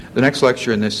The next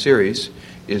lecture in this series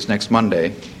is next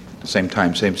Monday, same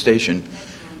time, same station.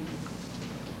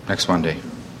 Next Monday.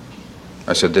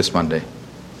 I said this Monday.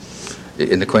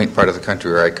 In the quaint part of the country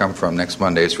where I come from, next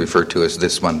Monday is referred to as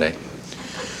this Monday.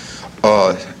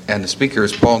 And the speaker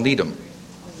is Paul Needham,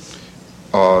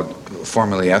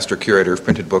 formerly Astor Curator of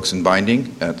Printed Books and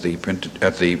Binding at the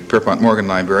Pierpont Morgan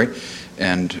Library,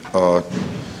 and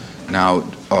now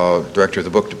Director of the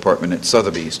Book Department at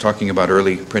Sotheby's, talking about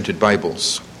early printed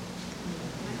Bibles.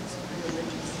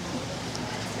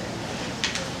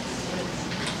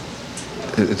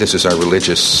 This is our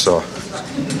religious...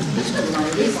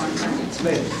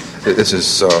 this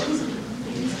is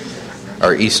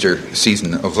our Easter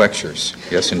season of lectures.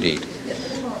 Yes, indeed.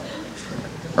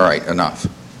 All right, enough.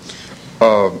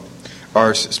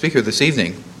 Our speaker this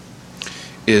evening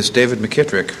is David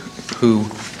McKittrick, who,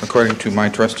 according to my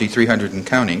trusty 300 and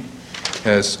counting,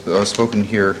 has spoken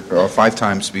here 5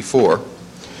 times before.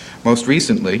 Most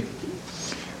recently,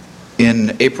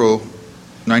 in April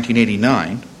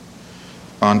 1989,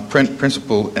 on Print,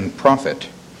 Principle, and Profit,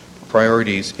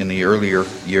 Priorities in the Earlier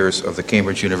Years of the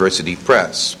Cambridge University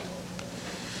Press.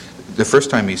 The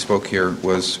first time he spoke here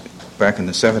was back in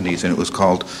the 70s, and it was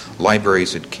called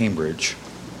Libraries at Cambridge.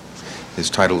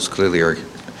 His titles clearly are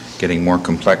getting more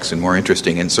complex and more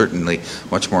interesting, and certainly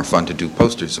much more fun to do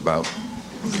posters about.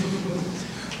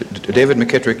 David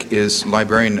McKittrick is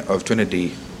librarian of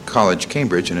Trinity College,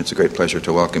 Cambridge, and it's a great pleasure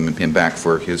to welcome him back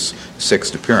for his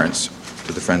 6th appearance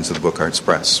to the Friends of the Book Arts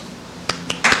Press.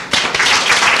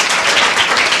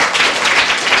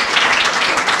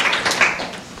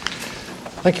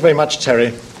 Thank you very much,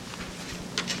 Terry.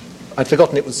 I'd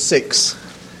forgotten it was 6.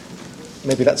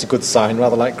 Maybe that's a good sign,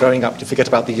 rather like growing up to forget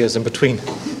about the years in between.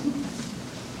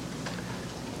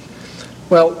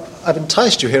 Well, I've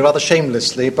enticed you here rather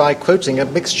shamelessly by quoting a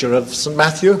mixture of St.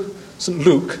 Matthew, St.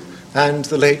 Luke, and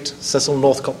the late Cecil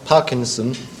Northcote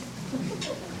Parkinson.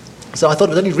 So I thought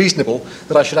it was only reasonable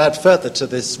that I should add further to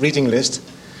this reading list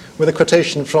with a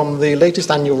quotation from the latest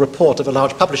annual report of a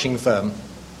large publishing firm.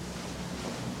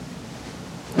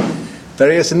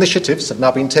 Various initiatives have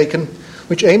now been taken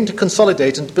which aim to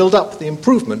consolidate and build up the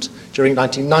improvement during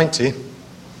 1990.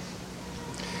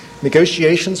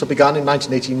 Negotiations were begun in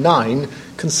 1989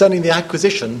 concerning the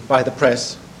acquisition by the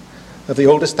press of the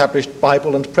old established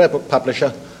Bible and prayer book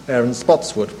publisher, Aaron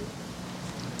Spotswood.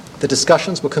 The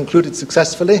discussions were concluded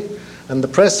successfully, and the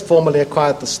press formally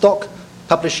acquired the stock,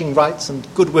 publishing rights and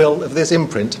goodwill of this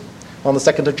imprint on the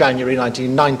 2nd of January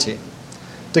 1990,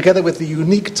 together with the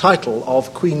unique title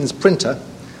of Queen's Printer,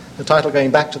 a title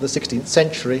going back to the 16th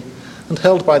century and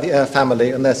held by the Eyre family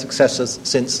and their successors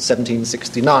since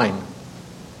 1769.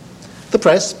 The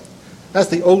press, as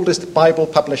the oldest Bible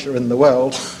publisher in the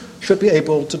world, should be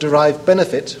able to derive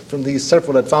benefit from these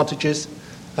several advantages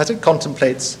as it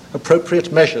contemplates appropriate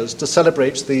measures to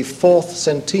celebrate the 4th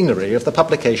centenary of the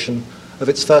publication of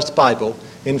its first Bible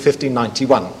in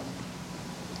 1591.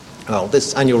 Well,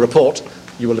 this annual report,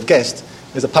 you will have guessed,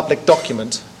 is a public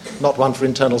document, not one for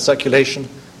internal circulation,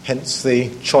 hence the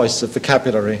choice of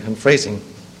vocabulary and phrasing.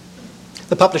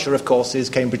 The publisher, of course, is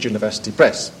Cambridge University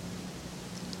Press.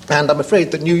 And I'm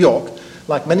afraid that New York,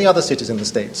 like many other cities in the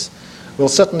States, will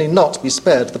certainly not be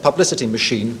spared the publicity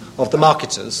machine of the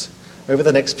marketers over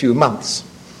the next few months.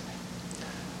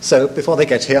 So, before they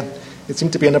get here, it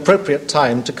seemed to be an appropriate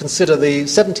time to consider the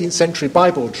 17th century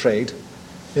Bible trade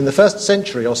in the first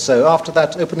century or so after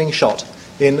that opening shot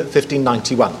in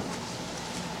 1591.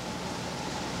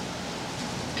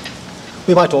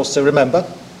 We might also remember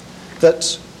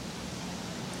that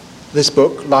this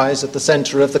book lies at the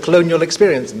centre of the colonial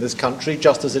experience in this country,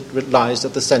 just as it lies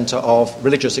at the centre of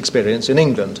religious experience in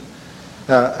England.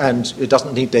 And it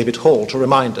doesn't need David Hall to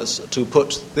remind us to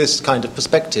put this kind of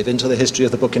perspective into the history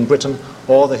of the book in Britain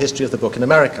or the history of the book in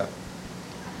America.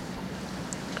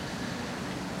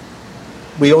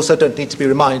 We also don't need to be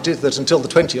reminded that until the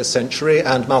 20th century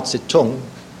and Mao Zedong,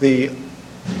 the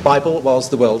Bible was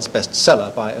the world's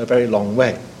bestseller by a very long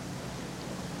way.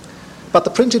 But the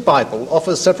printed Bible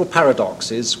offers several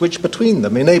paradoxes which between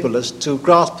them enable us to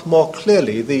grasp more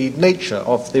clearly the nature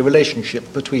of the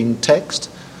relationship between text,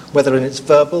 whether in its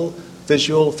verbal,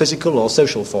 visual, physical or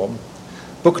social form,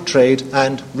 book trade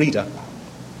and reader.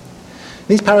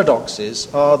 These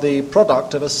paradoxes are the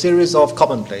product of a series of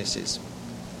commonplaces.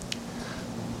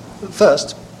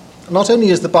 First, not only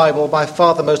is the Bible by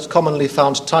far the most commonly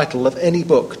found title of any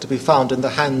book to be found in the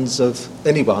hands of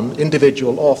anyone,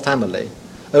 individual or family,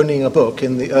 owning a book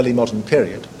in the early modern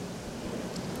period.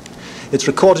 It's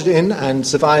recorded in and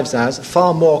survives as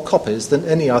far more copies than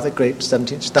any other great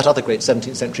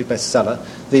 17th century bestseller,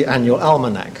 the Annual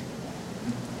Almanac.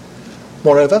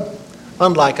 Moreover,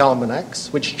 unlike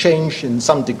almanacs, which change in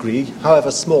some degree,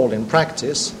 however small in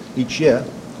practice, each year,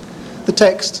 the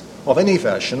text of any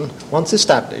version, once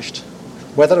established,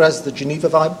 whether as the Geneva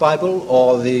Bible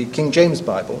or the King James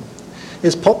Bible,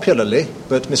 is popularly,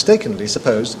 but mistakenly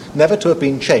supposed, never to have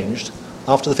been changed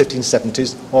after the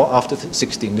 1570s or after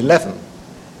 1611.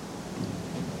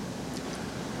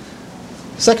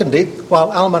 Secondly,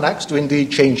 while almanacs do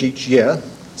indeed change each year,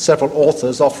 several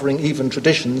authors offering even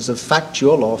traditions of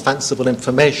factual or fanciful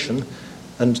information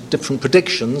and different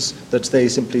predictions that they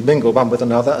simply mingle one with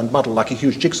another and muddle like a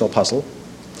huge jigsaw puzzle,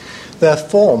 their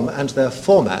form and their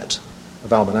format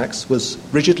of almanacs was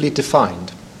rigidly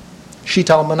defined. Sheet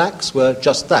almanacs were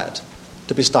just that,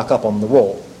 to be stuck up on the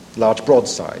wall, large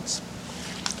broadsides.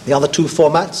 The other two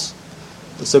formats,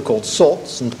 the so-called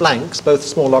sorts and blanks, both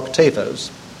small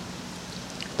octavos.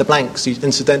 The blanks,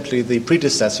 incidentally the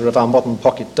predecessor of our modern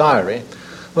pocket diary,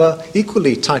 were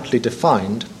equally tightly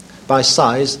defined by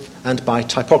size and by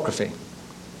typography.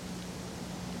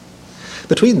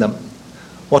 Between them,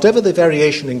 whatever the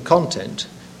variation in content,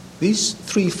 these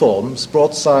three forms,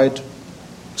 broadside,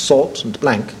 sort, and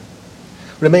blank,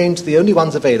 remained the only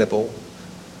ones available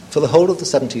for the whole of the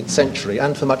 17th century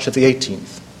and for much of the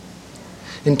 18th.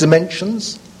 In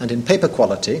dimensions and in paper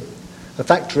quality, a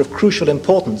factor of crucial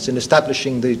importance in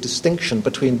establishing the distinction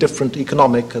between different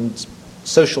economic and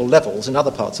social levels in other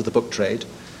parts of the book trade,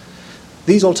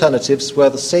 these alternatives were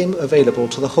the same available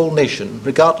to the whole nation,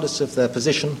 regardless of their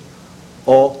position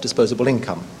or disposable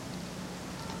income.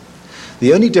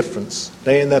 The only difference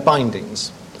lay in their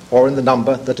bindings, or in the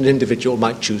number that an individual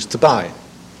might choose to buy.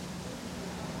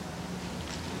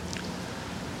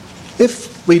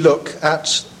 If we look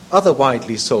at other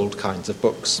widely sold kinds of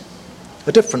books,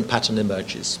 a different pattern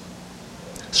emerges.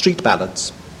 Street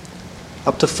ballads.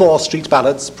 Up to 4 street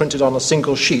ballads printed on a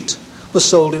single sheet were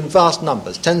sold in vast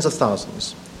numbers, tens of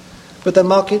thousands. But their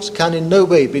market can in no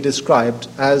way be described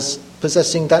as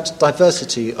possessing that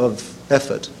diversity of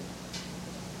effort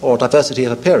or diversity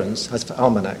of appearance as for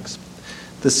almanacs.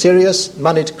 The serious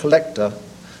moneyed collector,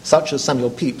 such as Samuel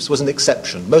Pepys, was an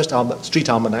exception. Most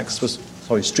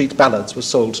street ballads were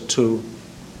sold to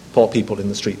poor people in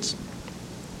the streets.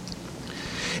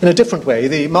 In a different way,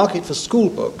 the market for school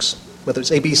books, whether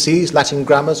it's ABCs, Latin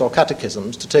grammars, or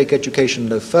catechisms, to take education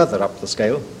no further up the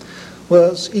scale,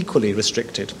 was equally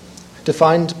restricted,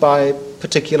 defined by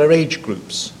particular age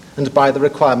groups and by the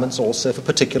requirements also for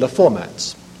particular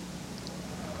formats.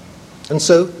 And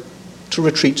so, to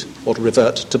retreat or to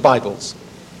revert to Bibles.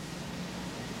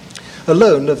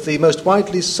 Alone of the most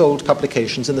widely sold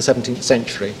publications in the 17th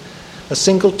century, a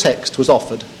single text was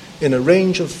offered in a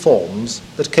range of forms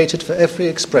that catered for every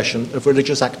expression of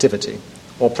religious activity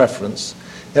or preference,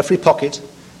 every pocket,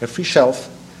 every shelf,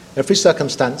 every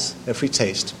circumstance, every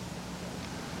taste.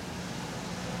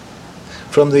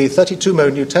 From the 32-mo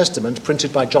New Testament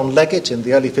printed by John Leggett in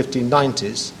the early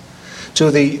 1590s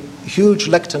to the huge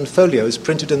lectern folios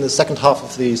printed in the second half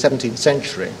of the 17th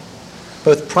century,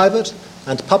 both private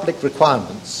and public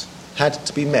requirements had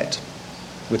to be met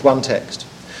with one text.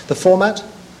 The format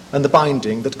and the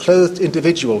binding that clothed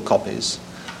individual copies,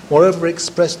 moreover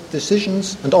expressed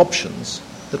decisions and options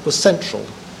that were central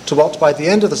to what, by the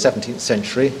end of the 17th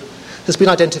century, has been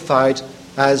identified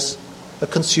as a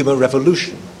consumer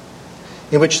revolution,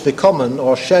 in which the common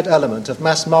or shared element of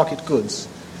mass market goods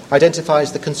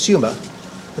identifies the consumer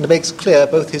and makes clear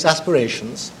both his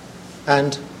aspirations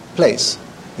and place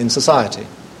in society.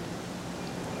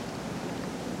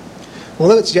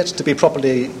 Although it's yet to be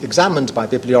properly examined by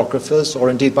bibliographers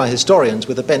or indeed by historians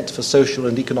with a bent for social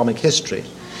and economic history,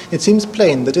 it seems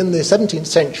plain that in the 17th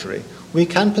century we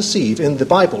can perceive in the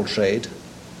Bible trade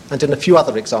and in a few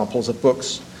other examples of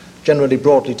books generally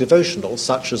broadly devotional,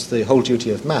 such as The Whole Duty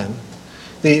of Man,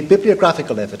 the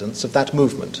bibliographical evidence of that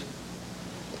movement.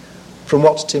 From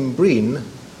what Tim Breen,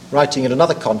 writing in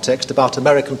another context about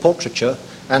American portraiture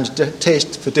and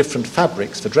taste for different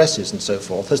fabrics, for dresses and so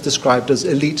forth, has described as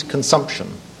elite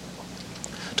consumption,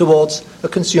 towards a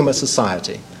consumer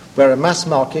society, where a mass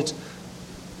market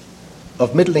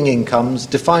of middling incomes,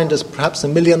 defined as perhaps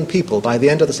 1 million people by the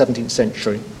end of the 17th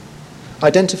century,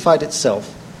 identified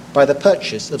itself by the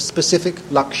purchase of specific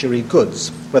luxury goods,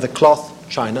 whether cloth,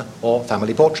 china, or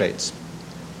family portraits.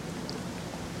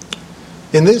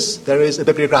 In this, there is a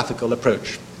bibliographical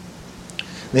approach.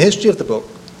 The history of the book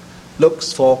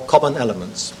looks for common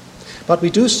elements, but we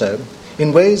do so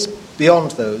in ways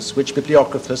beyond those which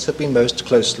bibliographers have been most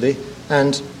closely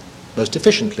and most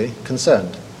efficiently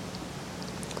concerned.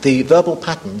 The verbal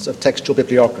patterns of textual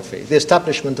bibliography, the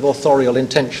establishment of authorial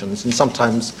intentions in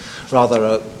sometimes rather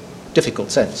a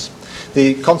difficult sense,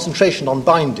 the concentration on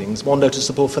bindings more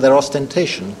noticeable for their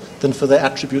ostentation than for their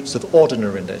attributes of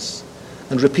ordinariness,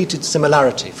 and repeated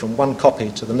similarity from one copy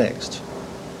to the next.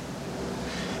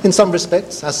 In some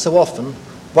respects, as so often,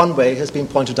 one way has been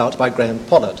pointed out by Graham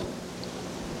Pollard,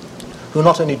 who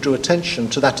not only drew attention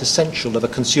to that essential of a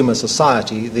consumer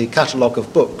society, the catalogue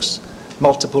of books,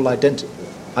 multiple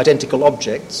identical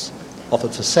objects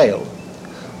offered for sale,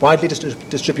 widely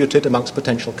distributed amongst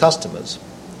potential customers,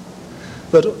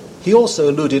 but he also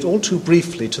alluded all too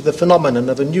briefly to the phenomenon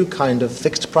of a new kind of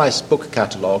fixed-price book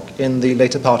catalogue in the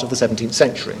later part of the 17th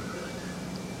century.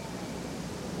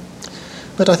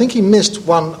 But I think he missed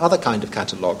one other kind of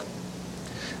catalogue,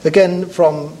 again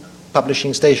from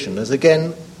publishing stationers,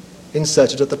 again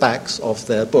inserted at the backs of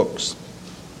their books.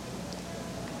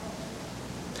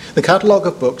 The catalogue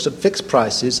of books at fixed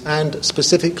prices and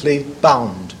specifically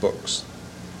bound books.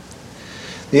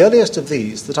 The earliest of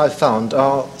these that I've found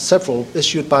are several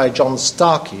issued by John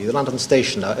Starkey, the London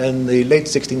stationer, in the late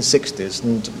 1660s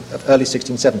and early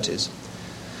 1670s.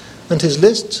 And his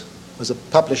list as a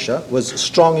publisher was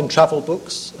strong in travel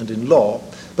books and in law,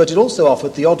 but it also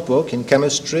offered the odd book in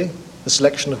chemistry, a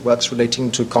selection of works relating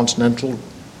to continental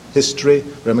history,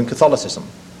 Roman Catholicism.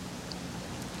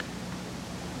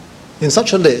 In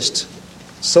such a list,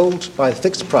 sold by a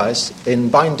fixed price in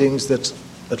bindings that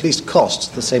at least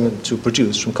cost the same to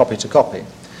produce from copy to copy,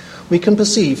 we can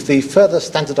perceive the further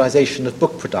standardization of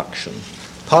book production,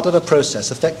 part of a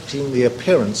process affecting the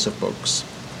appearance of books,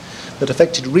 that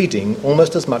affected reading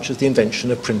almost as much as the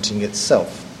invention of printing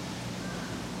itself.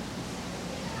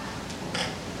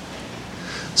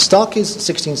 Starkey's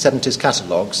 1670s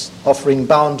catalogues, offering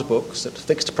bound books at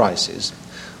fixed prices,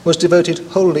 was devoted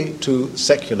wholly to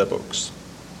secular books.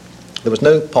 There was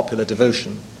no popular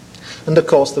devotion, and of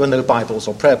course there were no Bibles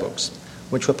or prayer books,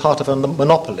 which were part of a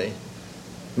monopoly,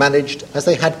 managed as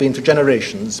they had been for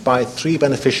generations by three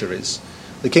beneficiaries: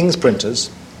 the King's printers,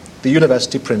 the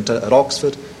university printer at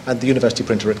Oxford, and the university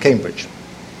printer at Cambridge.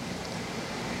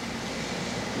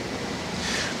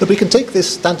 But we can take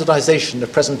this standardization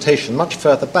of presentation much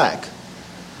further back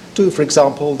to, for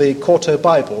example, the quarto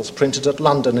Bibles printed at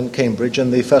London and Cambridge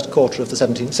in the first quarter of the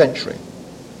 17th century.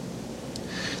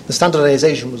 The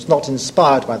standardization was not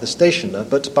inspired by the stationer,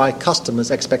 but by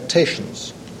customers'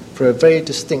 expectations for a very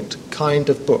distinct kind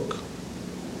of book.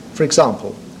 For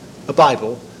example, a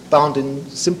Bible bound in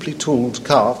simply tooled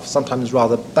calf, sometimes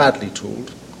rather badly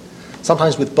tooled,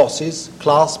 sometimes with bosses,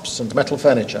 clasps, and metal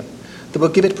furniture, that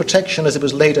would give it protection as it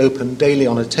was laid open daily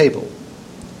on a table,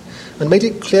 and made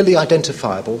it clearly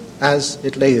identifiable as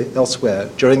it lay elsewhere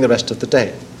during the rest of the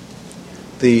day.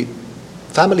 The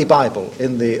family Bible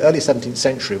in the early 17th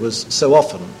century was so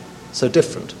often so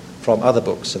different from other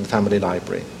books in the family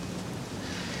library.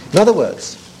 In other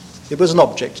words, it was an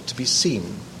object to be seen,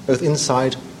 both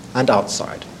inside and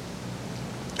outside.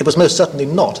 It was most certainly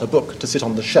not a book to sit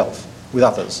on the shelf with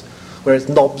others, where its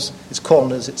knobs, its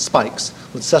corners, its spikes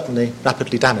would certainly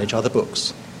rapidly damage other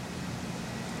books.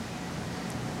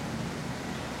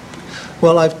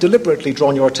 Well, I've deliberately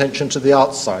drawn your attention to the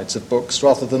outsides of books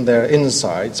rather than their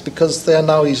insides, because they are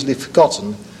now easily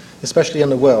forgotten, especially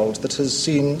in a world that has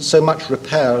seen so much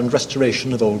repair and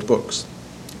restoration of old books,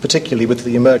 particularly with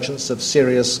the emergence of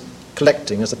serious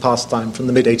collecting as a pastime from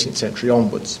the mid-18th century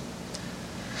onwards,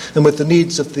 and with the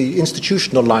needs of the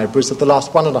institutional libraries of the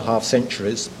last 1.5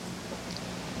 centuries.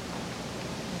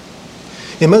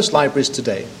 In most libraries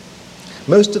today,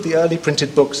 most of the early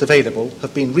printed books available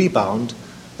have been rebound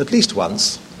at least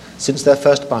once since their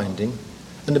first binding,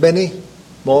 and many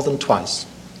more than twice.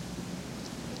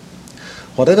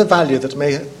 Whatever value that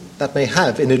may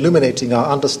have in illuminating our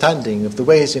understanding of the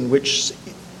ways in which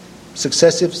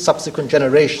successive subsequent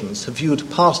generations have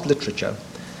viewed past literature,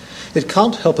 it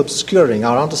can't help obscuring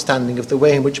our understanding of the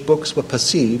way in which books were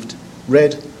perceived,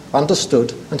 read,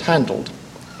 understood, and handled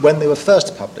when they were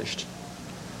first published,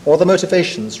 or the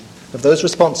motivations of those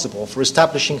responsible for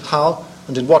establishing how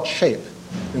and in what shape,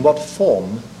 in what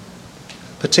form,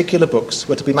 particular books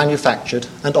were to be manufactured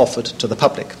and offered to the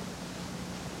public.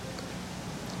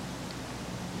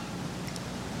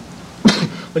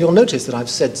 Well, you'll notice that I've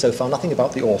said so far nothing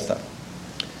about the author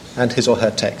and his or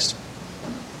her text.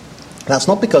 That's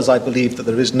not because I believe that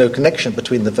there is no connection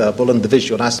between the verbal and the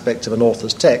visual aspect of an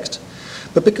author's text,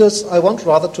 but because I want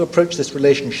rather to approach this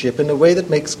relationship in a way that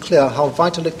makes clear how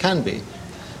vital it can be,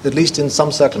 at least in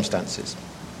some circumstances.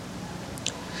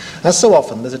 As so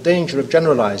often, there's a danger of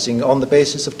generalizing on the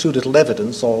basis of too little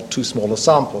evidence or too small a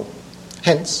sample.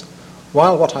 Hence,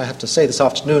 while what I have to say this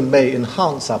afternoon may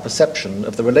enhance our perception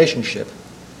of the relationship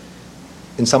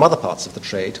in some other parts of the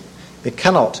trade, it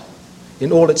cannot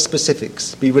in all its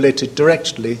specifics, be related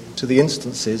directly to the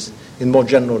instances in more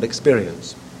general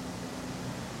experience.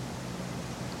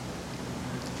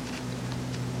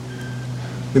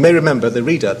 We may remember the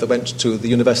reader that went to the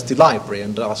university library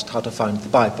and asked how to find the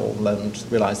Bible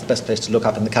and realised the best place to look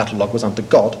up in the catalogue was under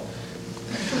God.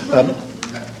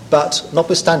 But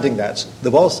notwithstanding that,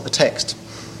 there was a text.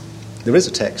 There is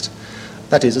a text.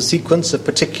 That is, a sequence of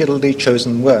particularly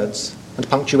chosen words and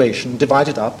punctuation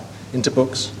divided up into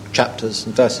books, chapters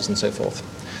and verses and so forth,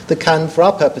 that can, for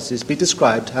our purposes, be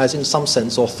described as in some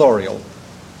sense authorial.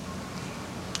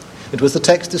 It was the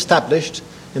text established,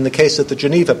 in the case of the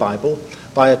Geneva Bible,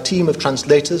 by a team of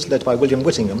translators led by William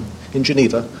Whittingham in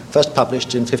Geneva, first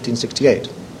published in 1568.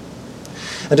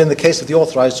 And in the case of the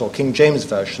Authorised or King James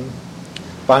Version,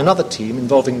 by another team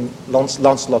involving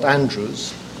Lancelot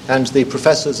Andrews and the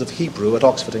professors of Hebrew at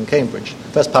Oxford and Cambridge,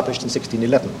 first published in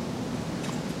 1611.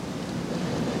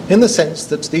 In the sense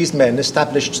that these men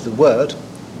established the word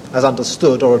as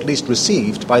understood or at least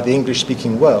received by the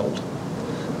English-speaking world,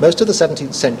 for most of the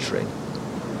 17th century,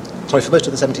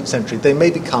 they may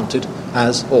be counted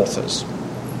as authors.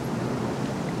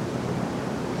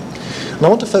 And I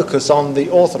want to focus on the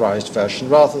Authorised version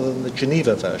rather than the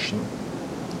Geneva version,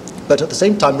 but at the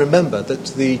same time remember that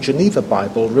the Geneva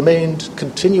Bible remained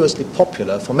continuously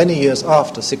popular for many years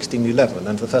after 1611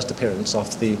 and the first appearance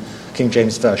of the King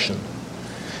James Version.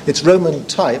 Its Roman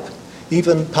type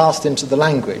even passed into the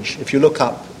language. If you look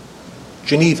up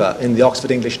Geneva in the Oxford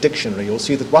English Dictionary, you'll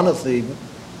see that one of the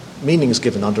meanings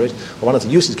given under it, or one of the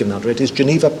uses given under it, is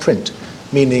Geneva print,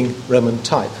 meaning Roman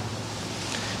type.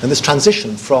 And this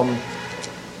transition from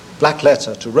black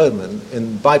letter to Roman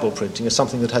in Bible printing is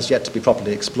something that has yet to be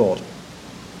properly explored.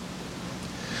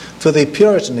 For the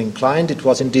Puritan inclined, it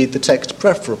was indeed the text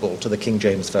preferable to the King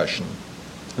James Version.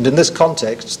 And in this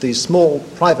context, the small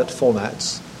private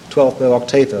formats, 12mo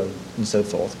octavo and so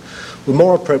forth, were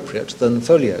more appropriate than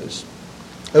folios.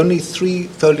 Only 3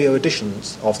 folio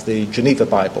editions of the Geneva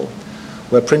Bible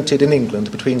were printed in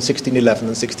England between 1611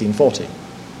 and 1640.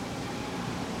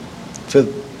 For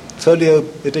folio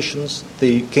editions,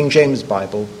 the King James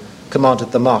Bible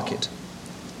commanded the market.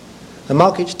 A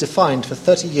market defined for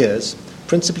 30 years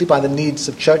principally by the needs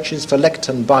of churches for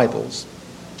lectern Bibles,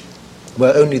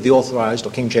 where only the Authorised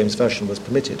or King James Version was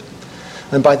permitted,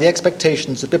 and by the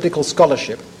expectations of biblical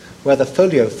scholarship, where the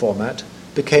folio format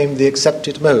became the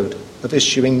accepted mode of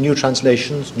issuing new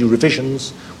translations, new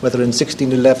revisions, whether in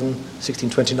 1611,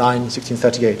 1629,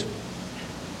 1638.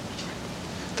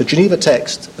 The Geneva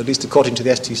text, at least according to the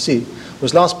STC,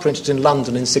 was last printed in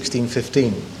London in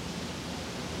 1615.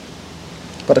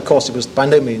 But of course it was by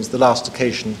no means the last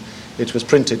occasion it was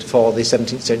printed for the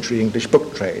 17th century English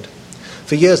book trade.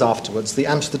 For years afterwards, the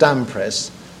Amsterdam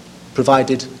press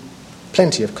provided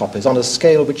plenty of copies on a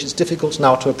scale which is difficult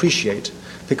now to appreciate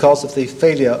because of the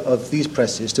failure of these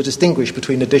presses to distinguish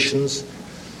between editions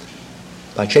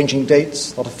by changing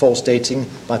dates, not of false dating,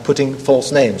 by putting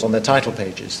false names on their title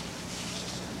pages.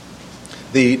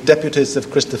 The deputies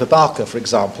of Christopher Barker, for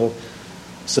example,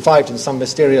 survived in some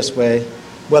mysterious way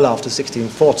well after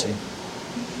 1640.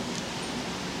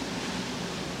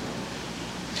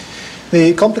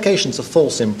 The complications of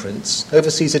false imprints,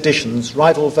 overseas editions,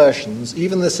 rival versions,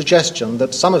 even the suggestion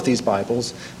that some of these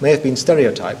Bibles may have been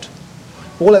stereotyped,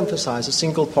 all emphasize a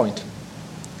single point,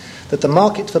 that the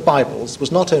market for Bibles was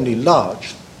not only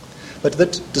large, but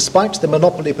that despite the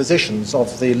monopoly positions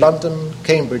of the London,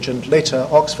 Cambridge and later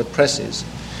Oxford presses,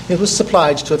 it was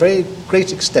supplied to a very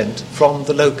great extent from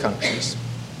the Low Countries.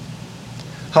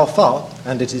 How far,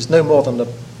 and it is no more than a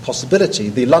possibility,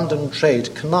 the London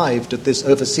trade connived at this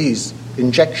overseas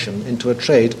injection into a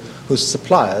trade whose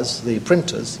suppliers, the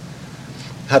printers,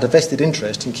 had a vested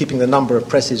interest in keeping the number of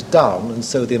presses down and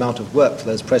so the amount of work for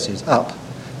those presses up,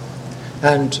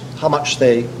 and how much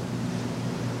they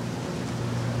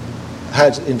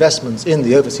had investments in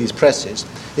the overseas presses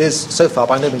is so far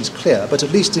by no means clear, but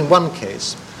at least in one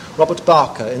case, Robert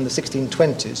Barker in the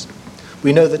 1620s,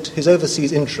 we know that his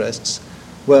overseas interests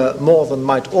were more than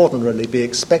might ordinarily be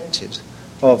expected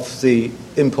of the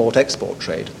import-export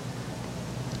trade.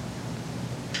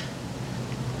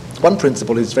 One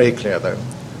principle is very clear, though,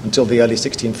 until the early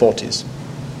 1640s,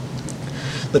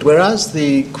 that whereas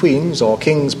the Queen's or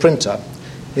King's printer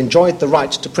enjoyed the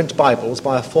right to print Bibles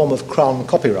by a form of crown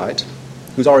copyright,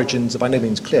 whose origins are by no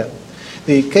means clear,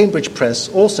 the Cambridge Press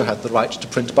also had the right to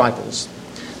print Bibles,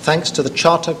 thanks to the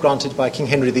charter granted by King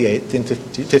Henry VIII in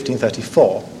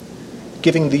 1534,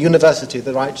 giving the university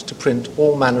the right to print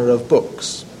all manner of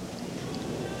books.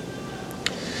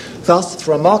 Thus,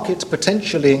 for a market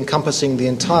potentially encompassing the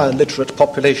entire literate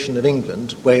population of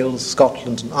England, Wales,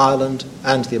 Scotland and Ireland,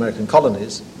 and the American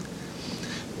colonies,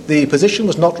 The position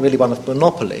was not really one of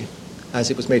monopoly, as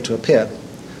it was made to appear,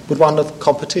 but one of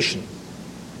competition.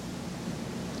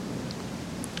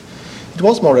 It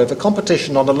was, moreover,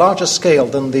 competition on a larger scale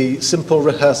than the simple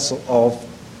rehearsal of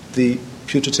the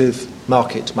putative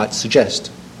market might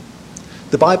suggest.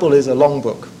 The Bible is a long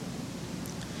book.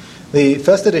 The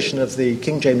first edition of the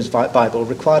King James Bible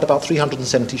required about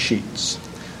 370 sheets,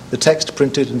 the text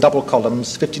printed in double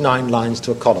columns, 59 lines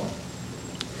to a column.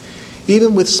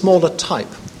 Even with smaller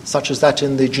type, such as that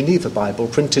in the Geneva Bible,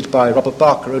 printed by Robert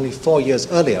Barker only 4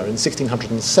 years earlier in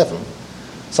 1607,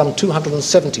 some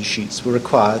 270 sheets were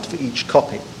required for each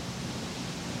copy.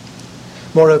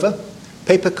 Moreover,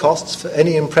 paper costs for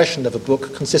any impression of a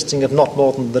book consisting of not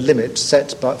more than the limit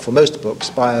set for most books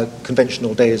by a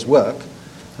conventional day's work,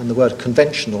 and the word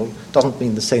conventional doesn't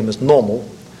mean the same as normal,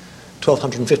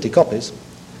 1,250 copies,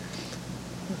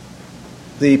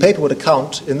 the paper would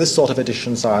account in this sort of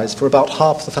edition size for about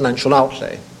half the financial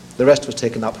outlay. The rest was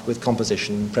taken up with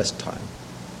composition and press time.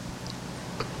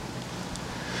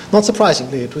 Not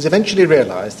surprisingly, it was eventually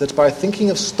realized that by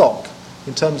thinking of stock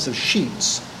in terms of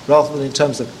sheets rather than in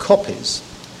terms of copies,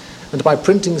 and by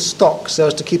printing stock so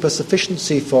as to keep a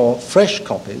sufficiency for fresh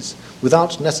copies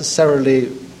without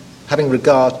necessarily having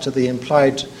regard to the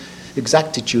implied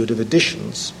exactitude of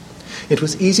editions, it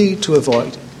was easy to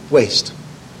avoid waste.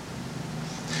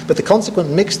 But the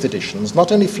consequent mixed editions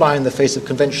not only fly in the face of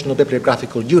conventional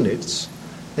bibliographical units,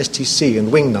 STC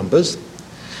and wing numbers,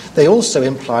 they also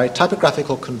imply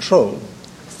typographical control,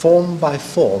 form by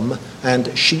form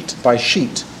and sheet by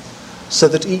sheet, so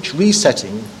that each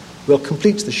resetting will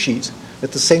complete the sheet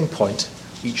at the same point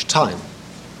each time.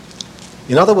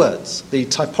 In other words, the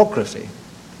typography,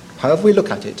 however we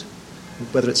look at it,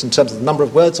 whether it's in terms of the number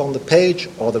of words on the page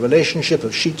or the relationship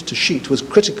of sheet to sheet, was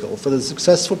critical for the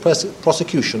successful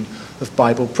prosecution of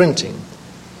Bible printing.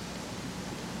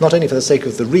 Not only for the sake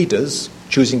of the readers,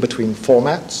 choosing between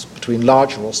formats, between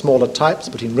larger or smaller types,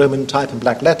 between Roman type and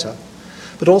black letter,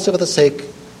 but also for the sake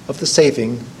of the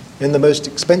saving in the most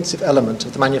expensive element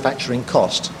of the manufacturing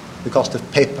cost, the cost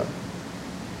of paper.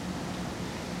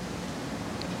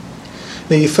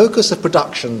 The focus of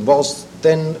production was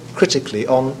then critically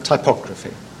on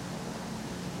typography,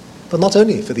 but not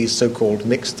only for these so-called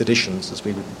mixed editions, as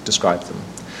we would describe them.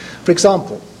 For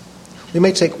example, we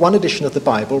may take one edition of the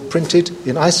Bible printed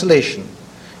in isolation,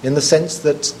 in the sense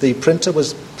that the printer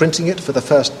was printing it for the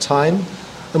first time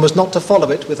and was not to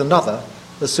follow it with another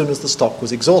as soon as the stock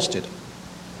was exhausted.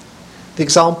 The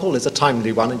example is a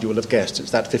timely one, and you will have guessed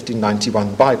it's that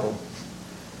 1591 Bible.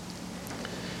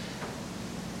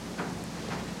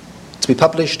 To be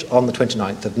published on the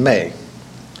 29th of May.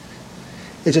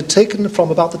 It had taken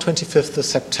from about the 25th of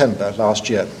September last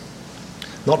year.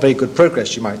 Not very good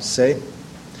progress, you might say,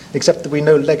 except that we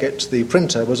know Leggett, the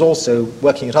printer, was also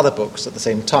working at other books at the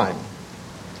same time.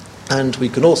 And we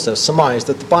can also surmise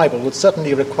that the Bible would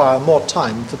certainly require more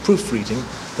time for proofreading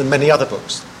than many other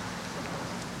books.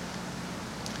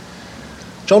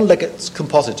 John Leggett's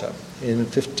compositor in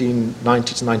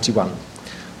 1590 to 91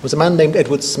 was a man named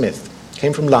Edward Smith.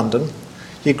 Came from London.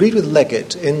 He agreed with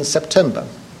Leggett in September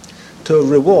to a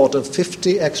reward of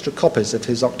 50 extra copies of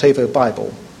his Octavo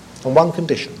Bible on one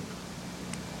condition.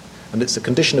 And it's a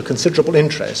condition of considerable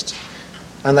interest,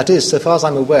 and that is, so far as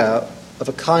I'm aware, of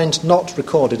a kind not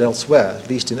recorded elsewhere, at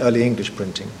least in early English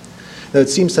printing, though it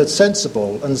seems so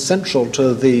sensible and central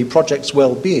to the project's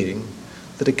well-being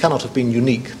that it cannot have been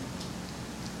unique.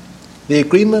 The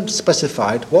agreement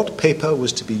specified what paper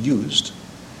was to be used,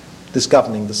 this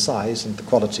governing the size and the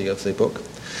quality of the book,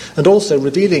 and also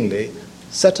revealingly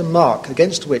set a mark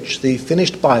against which the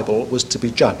finished Bible was to be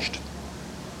judged.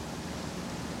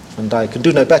 And I can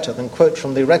do no better than quote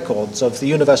from the records of the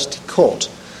University Court,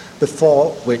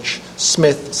 before which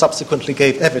Smith subsequently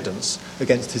gave evidence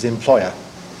against his employer.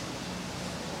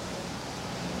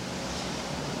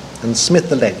 And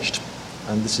Smith alleged,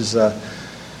 and this is a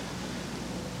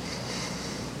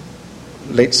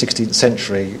late 16th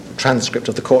century transcript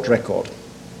of the court record.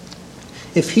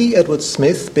 If he, Edward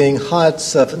Smith, being hired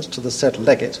servant to the said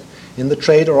Leggett, in the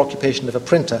trade or occupation of a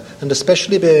printer, and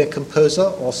especially being a composer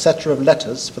or setter of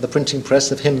letters for the printing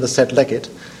press of him the said Leggett,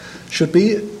 should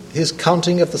be his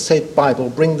counting of the said Bible,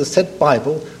 bring the said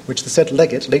Bible, which the said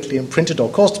Leggett lately imprinted or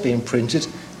caused to be imprinted,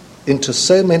 into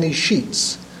so many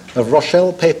sheets of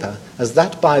Rochelle paper as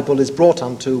that Bible is brought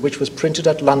unto, which was printed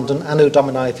at London Anno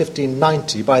Domini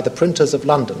 1590 by the printers of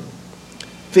London,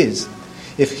 viz.,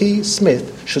 if he,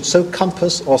 Smith, should so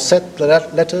compass or set the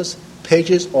letters,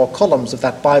 pages, or columns of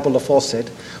that Bible aforesaid,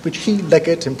 which he,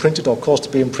 Leggett, imprinted or caused to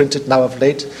be imprinted now of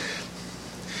late,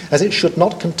 as it should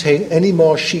not contain any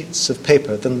more sheets of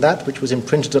paper than that which was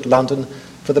imprinted at London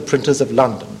for the printers of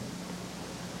London.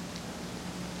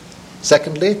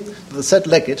 Secondly, the said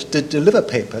legate did deliver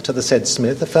paper to the said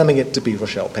Smith, affirming it to be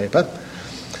Rochelle paper.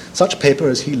 Such paper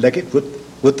as he legate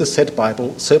would the said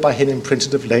Bible, so by him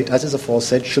imprinted of late, as is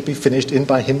aforesaid, should be finished in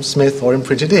by him Smith, or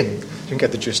imprinted in. You can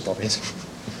get the gist of it.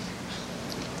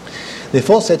 The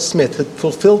aforesaid Smith had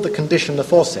fulfilled the condition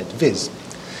aforesaid, viz.,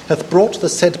 hath brought the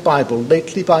said Bible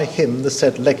lately by him, the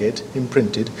said legate,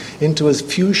 imprinted, into as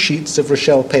few sheets of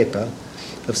Rochelle paper,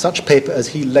 of such paper as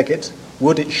he legate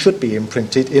would it should be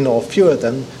imprinted in or fewer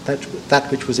than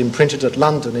that which was imprinted at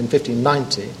London in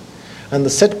 1590, and the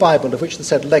said Bible, of which the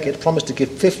said legate promised to give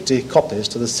 50 copies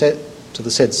to the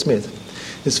said Smith,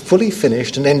 is fully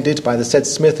finished and ended by the said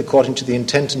Smith according to the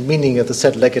intent and meaning of the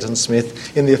said legate and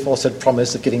Smith in the aforesaid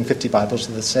promise of giving 50 Bibles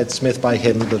to the said Smith by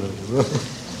him.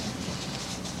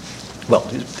 Well,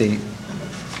 the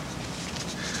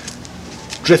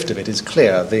drift of it is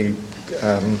clear. The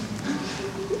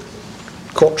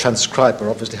court transcriber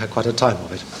obviously had quite a time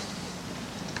of it.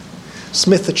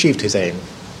 Smith achieved his aim.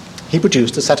 He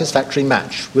produced a satisfactory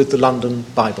match with the London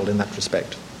Bible in that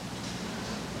respect.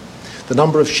 The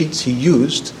number of sheets he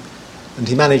used, and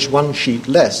he managed one sheet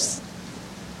less,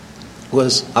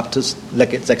 was up to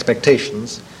legate's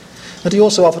expectations, and he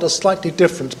also offered a slightly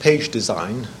different page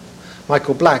design.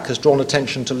 Michael Black has drawn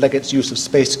attention to legate's use of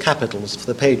spaced capitals for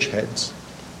the page heads,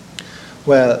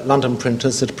 where London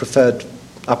printers had preferred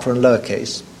upper and lower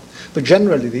case. But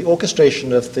generally, the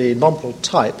orchestration of the nominal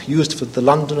type used for the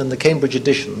London and the Cambridge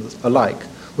editions alike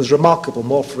was remarkable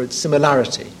more for its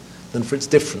similarity than for its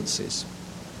differences.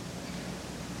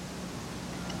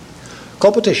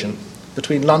 Competition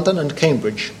between London and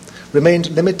Cambridge remained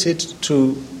limited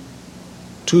to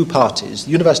two parties,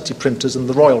 the university printers and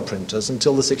the royal printers,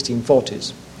 until the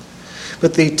 1640s.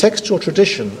 But the textual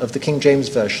tradition of the King James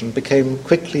Version became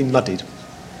quickly muddied.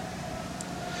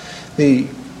 The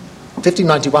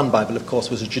 1591 Bible, of course,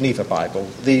 was a Geneva Bible.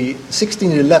 The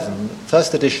 1611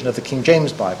 first edition of the King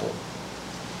James Bible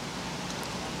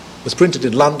was printed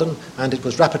in London, and it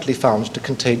was rapidly found to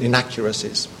contain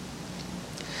inaccuracies.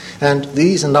 And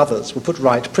these and others were put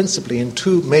right principally in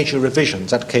two major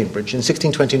revisions at Cambridge in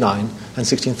 1629 and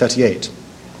 1638.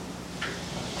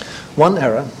 One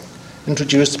error,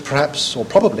 introduced perhaps or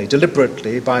probably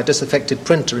deliberately by a disaffected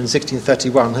printer in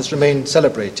 1631, has remained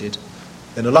celebrated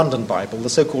in a London Bible, the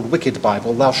so-called Wicked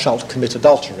Bible, Thou shalt commit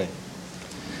adultery.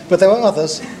 But there were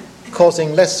others,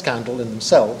 causing less scandal in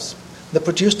themselves, that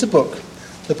produced a book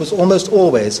that was almost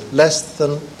always less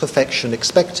than perfection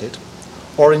expected,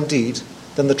 or indeed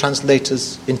than the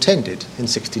translators intended in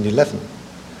 1611.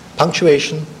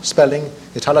 Punctuation, spelling,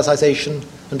 italicization,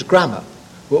 and grammar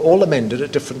were all amended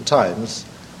at different times,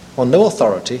 on no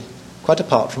authority, quite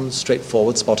apart from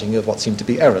straightforward spotting of what seemed to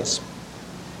be errors.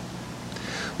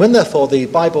 When, therefore, the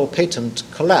Bible patent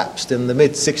collapsed in the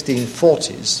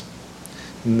mid-1640s,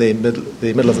 in the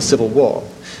middle of the Civil War,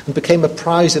 and became a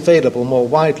prize available more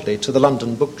widely to the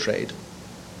London book trade,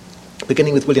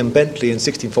 beginning with William Bentley in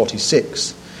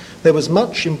 1646, there was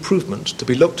much improvement to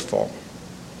be looked for.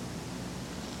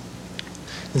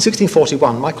 In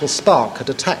 1641, Michael Spark had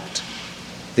attacked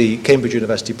the Cambridge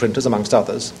University printers, amongst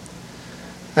others,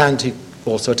 and he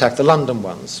also attacked the London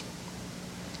ones,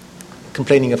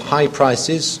 complaining of high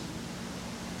prices,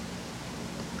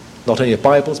 not only of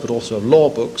Bibles but also of law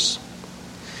books.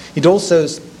 He'd also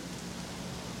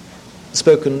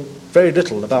spoken very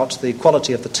little about the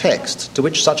quality of the text, to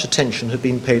which such attention had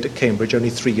been paid at Cambridge only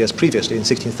 3 years previously, in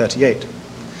 1638.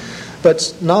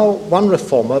 But now one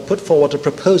reformer put forward a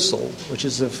proposal, which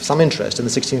is of some interest in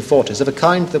the 1640s, of a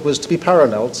kind that was to be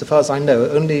paralleled, so far as I know,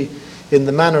 only in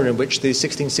the manner in which the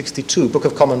 1662 Book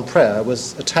of Common Prayer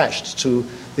was attached to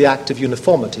the Act of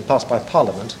Uniformity passed by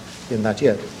Parliament in that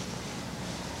year.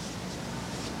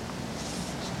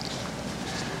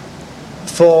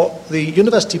 For the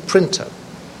university printer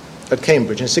at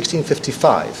Cambridge in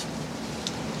 1655,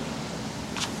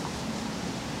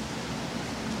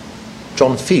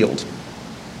 John Field,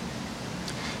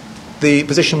 the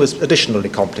position was additionally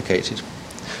complicated.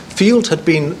 Field had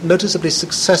been noticeably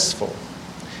successful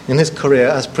in his career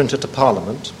as printer to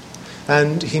Parliament,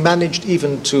 and he managed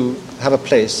even to have a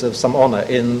place of some honour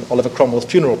in Oliver Cromwell's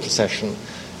funeral procession,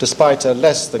 despite a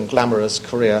less than glamorous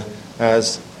career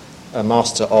as a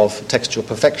master of textual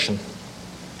perfection.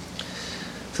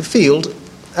 For Field,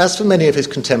 as for many of his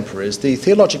contemporaries, the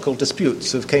theological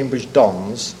disputes of Cambridge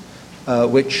dons,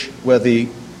 which were the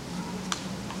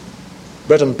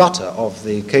bread and butter of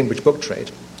the Cambridge book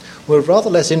trade, were of rather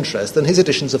less interest than his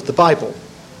editions of the Bible.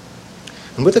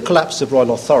 And with the collapse of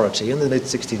royal authority in the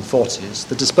mid-1640s,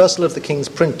 the dispersal of the king's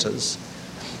printers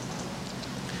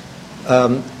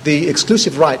the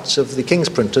exclusive rights of the King's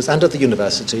printers and of the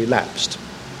university lapsed.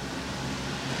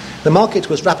 The market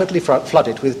was rapidly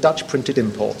flooded with Dutch printed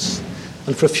imports,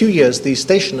 and for a few years the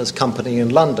Stationers' Company in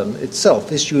London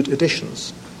itself issued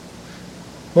editions.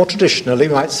 More traditionally,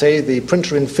 we might say the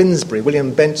printer in Finsbury,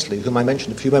 William Bentley, whom I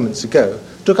mentioned a few moments ago,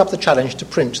 took up the challenge to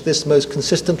print this most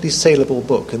consistently saleable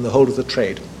book in the whole of the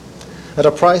trade, at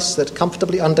a price that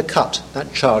comfortably undercut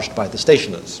that charged by the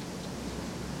stationers.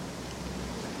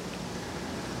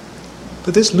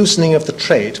 But this loosening of the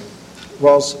trade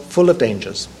was full of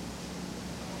dangers.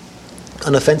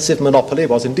 An offensive monopoly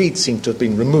was indeed seen to have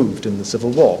been removed in the Civil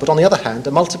War, but on the other hand,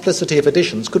 a multiplicity of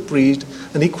editions could breed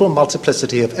an equal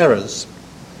multiplicity of errors.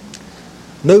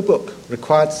 No book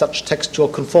required such textual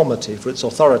conformity for its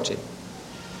authority,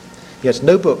 yet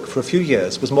no book for a few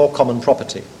years was more common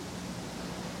property.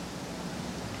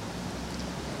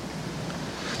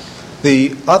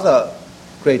 The other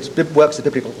great works of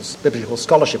biblical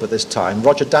scholarship at this time,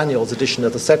 Roger Daniel's edition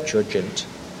of the Septuagint,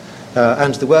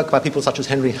 and the work by people such as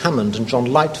Henry Hammond and John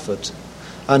Lightfoot,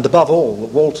 and above all,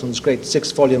 Walton's great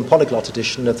 6-volume polyglot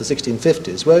edition of the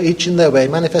 1650s, were each in their way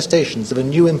manifestations of a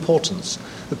new importance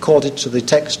accorded to the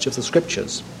text of the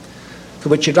Scriptures, for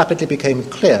which it rapidly became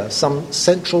clear some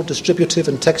central distributive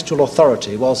and textual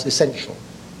authority was essential.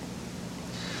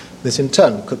 This in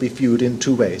turn could be viewed in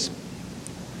two ways.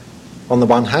 On the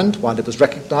one hand, while it was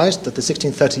recognised that the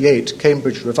 1638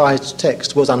 Cambridge Revised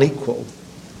Text was unequal,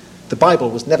 the Bible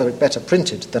was never better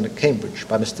printed than at Cambridge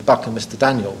by Mr. Buck and Mr.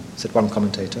 Daniel, said one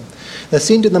commentator. There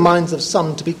seemed in the minds of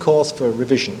some to be cause for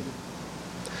revision.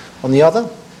 On the other,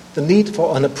 the need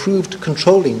for an approved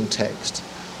controlling text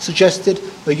suggested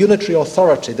a unitary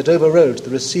authority that overrode the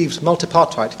received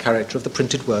multipartite character of the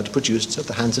printed word produced at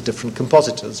the hands of different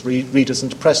compositors, readers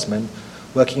and pressmen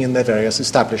working in their various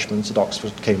establishments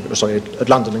at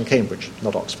London and Cambridge,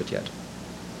 not Oxford yet.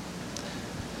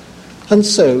 And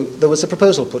so there was a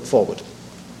proposal put forward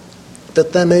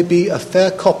that there may be a fair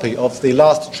copy of the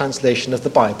last translation of the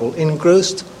Bible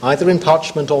engrossed either in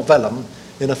parchment or vellum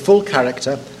in a full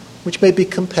character which may be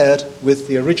compared with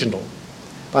the original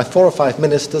by 4 or 5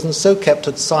 ministers and so kept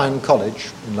at Sion College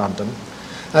in London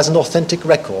as an authentic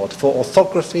record for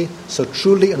orthography so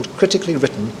truly and critically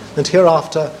written that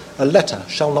hereafter a letter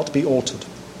shall not be altered.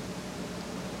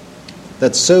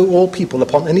 That so all people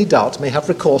upon any doubt may have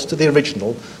recourse to the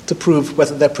original to prove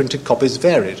whether their printed copies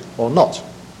varied or not.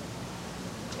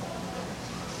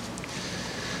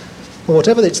 Well,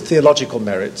 whatever its theological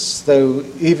merits, though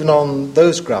even on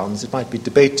those grounds it might be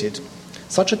debated,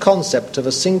 such a concept of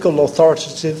a single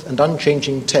authoritative and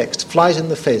unchanging text flies in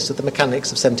the face of the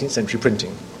mechanics of 17th century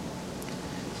printing.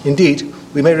 Indeed,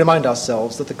 we may remind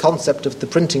ourselves that the concept of the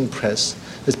printing press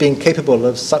as being capable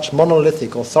of such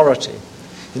monolithic authority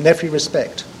in every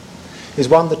respect is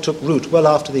one that took root well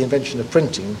after the invention of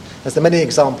printing, as the many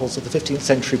examples of the 15th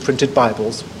century printed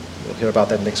Bibles, we'll hear about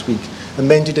them next week,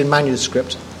 amended in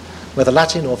manuscript, whether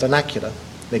Latin or vernacular,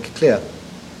 make clear.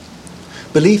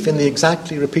 Belief in the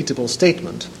exactly repeatable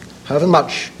statement, however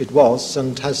much it was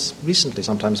and has recently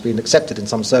sometimes been accepted in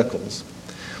some circles,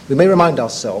 we may remind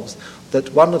ourselves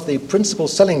that one of the principal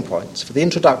selling points for the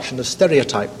introduction of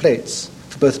stereotype plates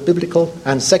for both biblical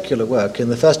and secular work in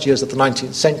the first years of the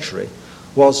 19th century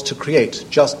was to create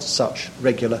just such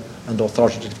regular and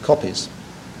authoritative copies.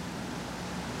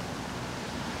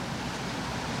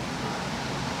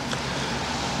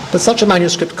 But such a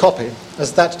manuscript copy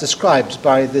as that described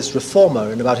by this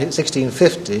reformer in about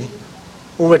 1650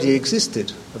 already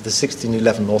existed of the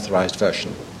 1611 authorized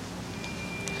version.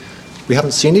 We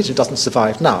haven't seen it, it doesn't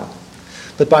survive now.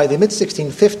 But by the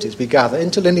mid-1650s, we gather,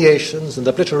 interlineations and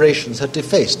obliterations had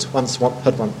defaced what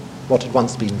had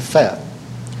once been fair,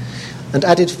 and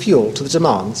added fuel to the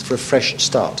demands for a fresh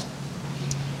start.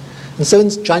 And so in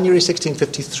January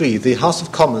 1653, the House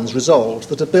of Commons resolved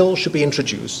that a bill should be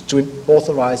introduced to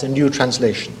authorise a new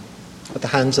translation at the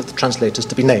hands of the translators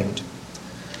to be named.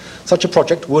 Such a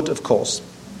project would, of course,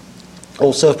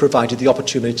 also have provided the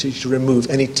opportunity to remove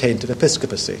any taint of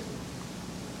episcopacy.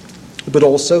 It would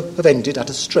also have ended at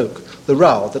a stroke the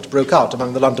row that broke out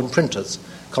among the London printers,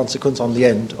 consequent on the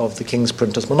end of the King's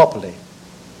printers' monopoly.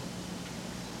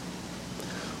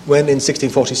 When in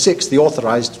 1646 the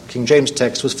authorised King James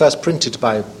text was first printed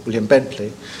by William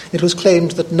Bentley, it was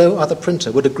claimed that no other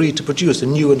printer would agree to produce a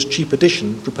new and cheap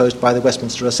edition proposed by the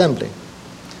Westminster Assembly.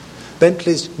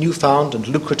 Bentley's newfound and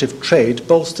lucrative trade,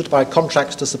 bolstered by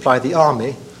contracts to supply the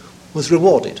army, was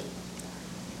rewarded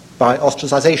by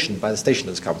ostracisation by the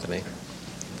Stationers' Company.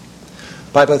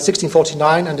 By both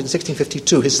 1649 and in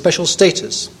 1652, his special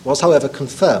status was, however,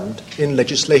 confirmed in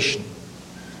legislation.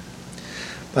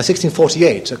 By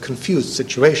 1648, a confused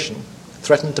situation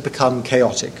threatened to become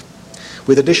chaotic,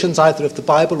 with editions either of the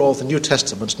Bible or the New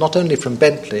Testament not only from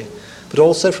Bentley, but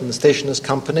also from the Stationers'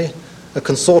 Company, a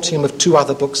consortium of two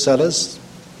other booksellers,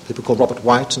 people called Robert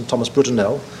White and Thomas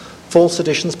Brudenell, false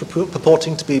editions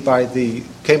purporting to be by the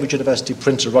Cambridge University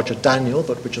printer Roger Daniel,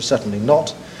 but which are certainly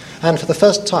not, and for the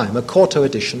first time a quarto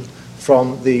edition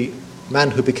from the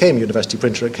man who became university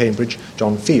printer at Cambridge,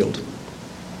 John Field.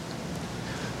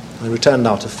 I return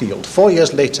now to Field. 4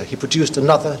 years later, he produced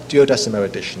another duodecimo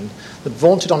edition that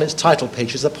vaunted on its title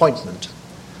page his appointment,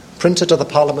 printer to the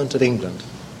Parliament of England.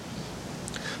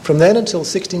 From then until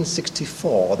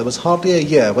 1664, there was hardly a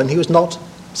year when he was not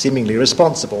seemingly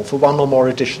responsible for one or more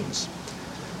editions.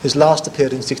 His last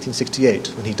appeared in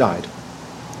 1668, when he died.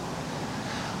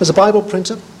 As a Bible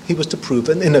printer, he was to prove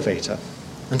an innovator,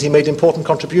 and he made important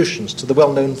contributions to the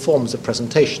well-known forms of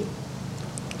presentation.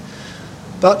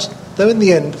 But though in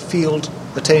the end Field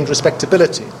attained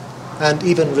respectability and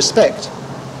even respect,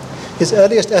 his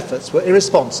earliest efforts were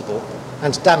irresponsible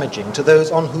and damaging to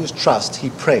those on whose trust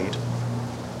he preyed.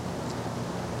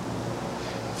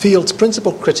 Field's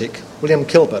principal critic, William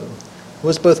Kilburn,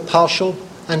 was both partial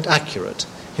and accurate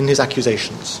in his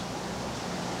accusations.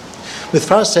 With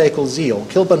pharisaical zeal,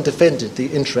 Kilburn defended the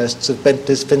interests of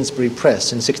Bentley's Finsbury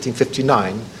Press in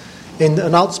 1659 in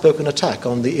an outspoken attack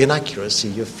on the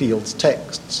inaccuracy of Field's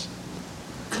texts.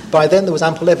 By then there was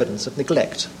ample evidence of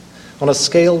neglect, on a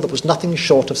scale that was nothing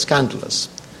short of scandalous.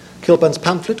 Kilburn's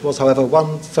pamphlet was, however,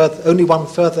 only one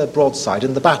further broadside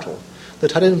in the battle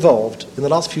that had involved, in the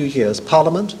last few years,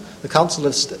 Parliament, the Council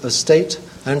of State,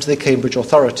 and the Cambridge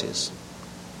authorities.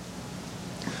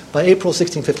 By April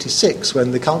 1656,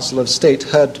 when the Council of State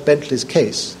heard Bentley's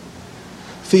case,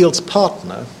 Field's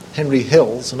partner, Henry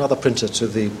Hills, another printer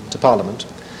to Parliament,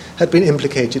 had been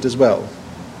implicated as well.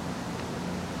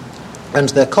 And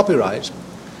their copyright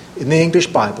in the English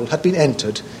Bible had been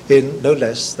entered in no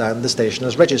less than the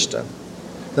Stationers' Register,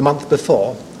 the month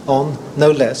before, on no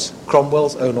less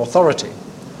Cromwell's own authority,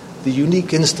 the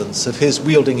unique instance of his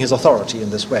wielding his authority in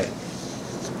this way.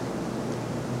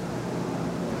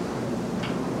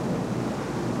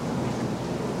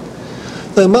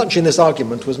 Though much in this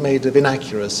argument was made of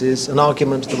inaccuracies, an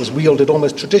argument that was wielded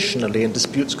almost traditionally in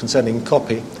disputes concerning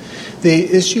copy,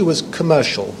 the issue was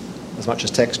commercial as much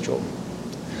as textual.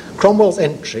 Cromwell's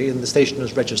entry in the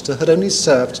Stationers' Register had only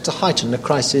served to heighten a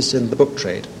crisis in the book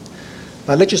trade.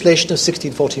 By legislation of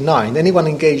 1649, anyone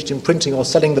engaged in printing or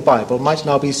selling the Bible might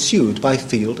now be sued by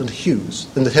Field and Hughes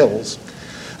and the Hills,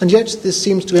 and yet this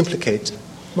seems to implicate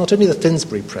not only the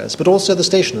Finsbury Press, but also the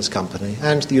Stationers' Company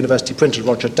and the university printer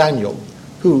Roger Daniel,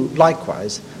 who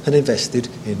likewise had invested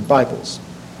in Bibles.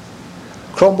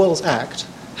 Cromwell's Act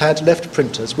had left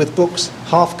printers with books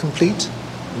half complete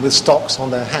and with stocks on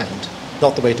their hand,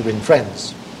 not the way to win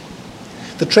friends.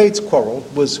 The trade's quarrel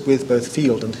was with both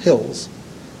Field and Hills,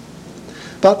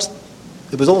 but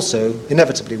it was also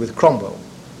inevitably with Cromwell.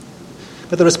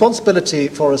 But the responsibility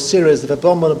for a series of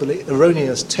abominably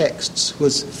erroneous texts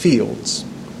was Field's.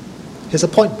 His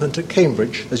appointment at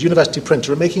Cambridge as university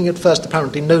printer making at first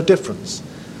apparently no difference,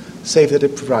 save that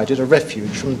it provided a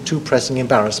refuge from two pressing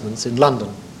embarrassments in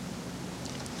London.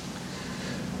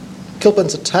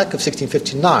 Kilburn's attack of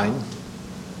 1659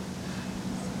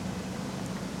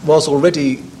 was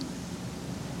already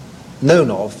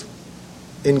known of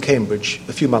in Cambridge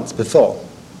a few months before,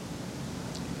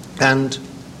 and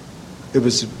it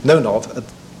was known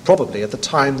of probably at the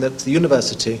time that the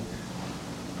university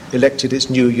elected its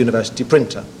new university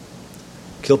printer,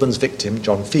 Kilburn's victim,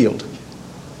 John Field.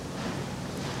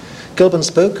 Kilburn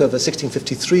spoke of a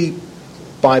 1653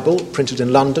 Bible printed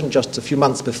in London just a few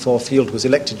months before Field was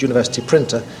elected university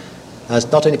printer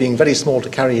as not only being very small to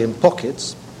carry in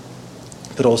pockets,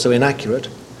 but also inaccurate.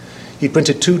 He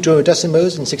printed two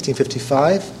duodecimos in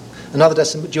 1655, another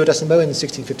duodecimo in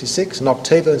 1656, an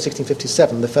octavo in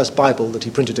 1657, the first Bible that he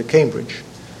printed at Cambridge,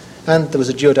 and there was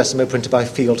a duodecimo printed by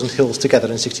Field and Hills together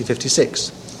in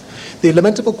 1656. The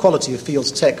lamentable quality of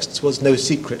Field's texts was no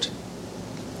secret.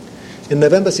 In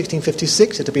November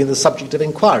 1656, it had been the subject of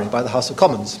inquiry by the House of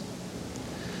Commons,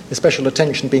 especial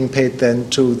attention being paid then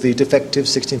to the defective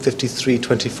 1653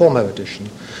 24mo edition,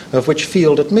 of which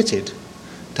Field admitted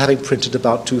to having printed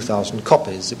about 2,000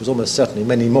 copies. It was almost certainly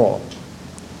many more.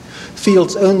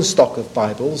 Field's own stock of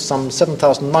Bibles, some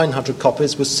 7,900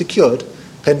 copies, was secured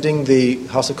pending the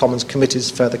House of Commons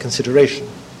Committee's further consideration.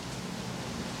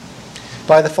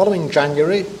 By the following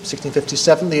January,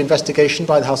 1657, the investigation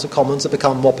by the House of Commons had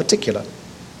become more particular,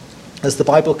 as the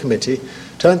Bible Committee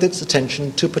turned its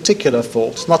attention to particular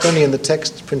faults, not only in the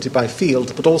text printed by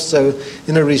Field, but also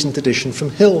in a recent edition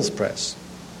from Hills Press.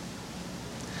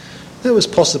 It was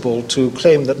possible to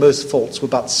claim that most faults were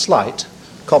but slight,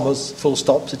 commas, full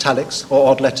stops, italics, or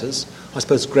odd letters. I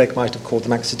suppose Greg might have called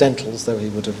them accidentals, though he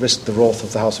would have risked the wrath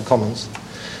of the House of Commons.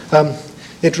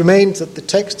 It remained that the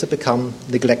text had become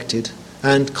neglected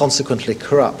and consequently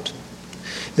corrupt.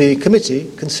 The committee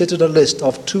considered a list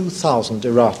of 2,000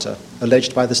 errata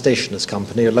alleged by the Stationers'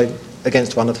 Company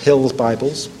against one of Hill's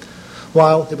Bibles,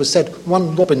 while it was said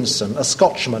one Robinson, a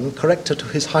Scotchman, corrector to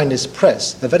His Highness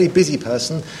Press, a very busy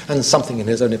person and something in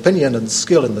his own opinion and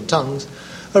skill in the tongues,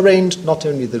 arraigned not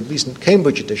only the recent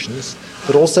Cambridge editions,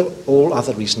 but also all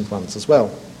other recent ones as well.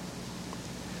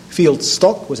 Field's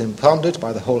stock was impounded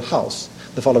by the whole House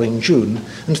the following June,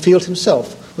 and Field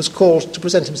himself was called to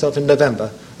present himself in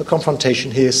November, a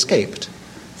confrontation he escaped,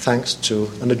 thanks to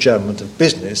an adjournment of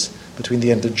business between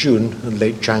the end of June and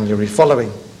late January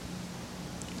following.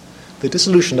 The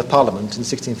dissolution of Parliament in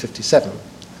 1657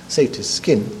 saved his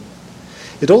skin.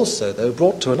 It also, though,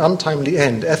 brought to an untimely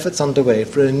end efforts underway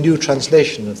for a new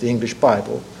translation of the English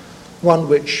Bible, one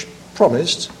which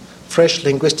promised fresh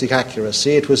linguistic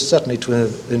accuracy. It was certainly to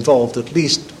have involved at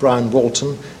least Brian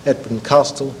Walton, Edmund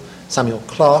Castle, Samuel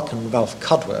Clarke and Ralph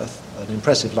Cudworth, an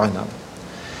impressive lineup.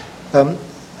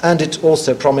 And it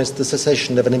also promised the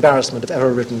cessation of an embarrassment of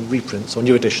ever-written reprints or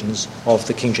new editions of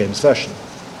the King James Version.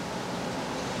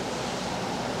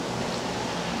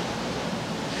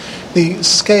 The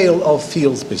scale of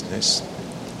Field's business,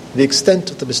 the extent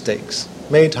of the mistakes,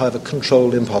 made, however,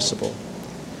 control impossible.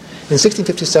 In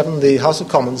 1657, the House of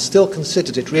Commons still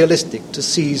considered it realistic to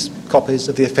seize copies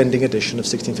of the offending edition of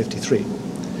 1653,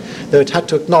 though it had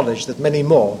to acknowledge that many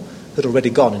more had already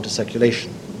gone into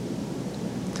circulation.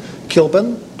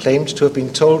 Kilburn claimed to have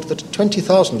been told that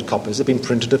 20,000 copies had been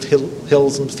printed of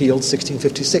Hills and Field's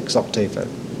 1656 octavo.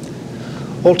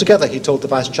 Altogether, he told the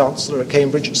Vice-Chancellor at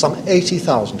Cambridge, some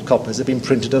 80,000 copies had been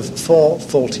printed of 4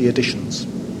 faulty editions.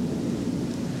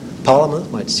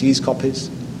 Parliament might seize copies,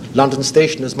 London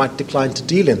stationers might decline to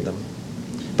deal in them,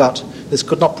 but this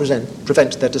could not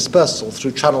prevent their dispersal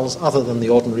through channels other than the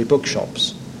ordinary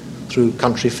bookshops, through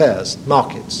country fairs,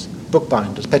 markets,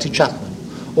 bookbinders, petty chapmen,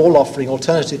 all offering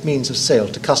alternative means of sale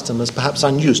to customers perhaps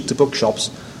unused to bookshops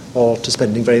or to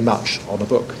spending very much on a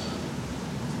book.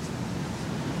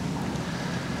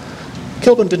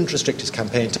 Kilburn didn't restrict his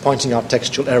campaign to pointing out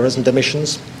textual errors and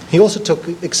omissions. He also took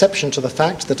exception to the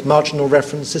fact that marginal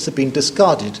references had been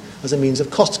discarded as a means of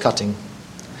cost-cutting,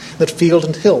 that Field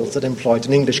and Hills had employed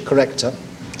an English corrector,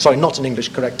 not an English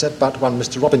corrector, but one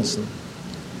Mr. Robinson.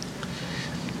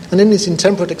 And in his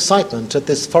intemperate excitement at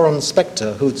this foreign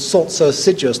spectre who had sought so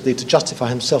assiduously to justify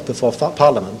himself before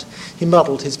Parliament, he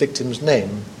muddled his victim's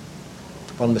name,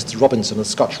 one Mr. Robinson, a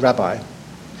Scotch rabbi,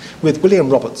 with William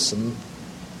Robertson,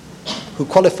 who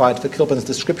qualified for Kilburn's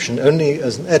description only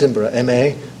as an Edinburgh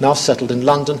MA, now settled in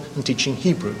London and teaching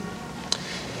Hebrew.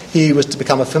 He was to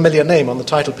become a familiar name on the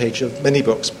title page of many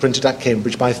books printed at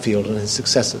Cambridge by Field and his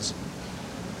successors.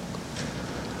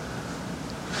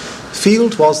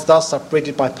 Field was thus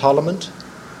upbraided by Parliament,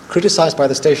 criticised by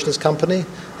the Stationers' Company,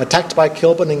 attacked by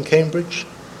Kilburn in Cambridge,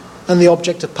 and the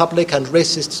object of public and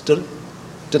racist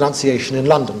denunciation in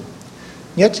London.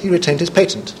 Yet he retained his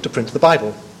patent to print the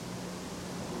Bible.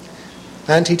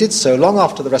 And he did so long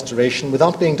after the Restoration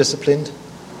without being disciplined,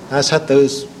 as been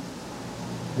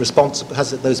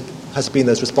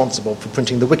those responsible for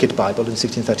printing the Wicked Bible in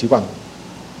 1631.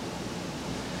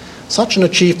 Such an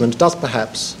achievement does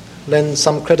perhaps lend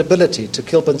some credibility to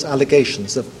Kilburn's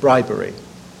allegations of bribery.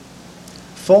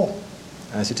 For,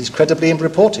 as it is credibly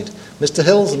reported, Mr.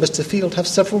 Hills and Mr. Field have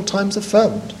several times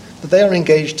affirmed that they are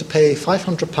engaged to pay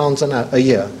 £500 a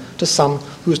year to some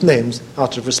whose names,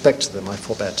 out of respect to them, I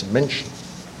forbear to mention.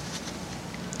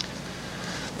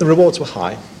 The rewards were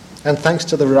high, and thanks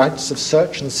to the rights of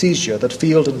search and seizure that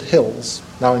Field and Hills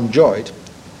now enjoyed,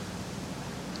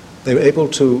 they were able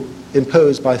to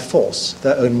impose by force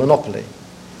their own monopoly.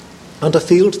 Under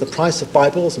Field, the price of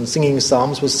Bibles and singing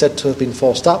psalms was said to have been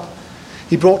forced up.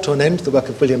 He brought to an end the work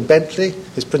of William Bentley,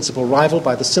 his principal rival,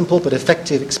 by the simple but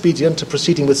effective expedient of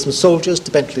proceeding with some soldiers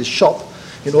to Bentley's shop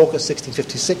in August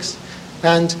 1656,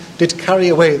 and did carry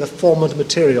away the form and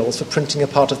materials for printing a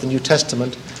part of the New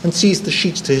Testament and seized the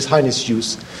sheets to His Highness'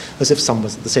 use as if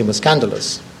the same was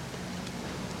scandalous.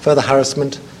 Further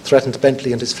harassment threatened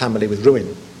Bentley and his family with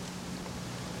ruin.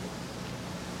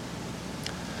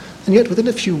 And yet within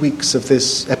a few weeks of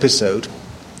this episode,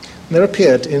 there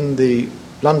appeared in the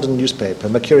London newspaper,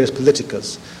 Mercurius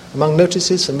Politicus, among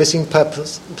notices for missing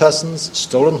persons,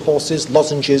 stolen horses,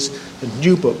 lozenges, and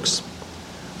new books,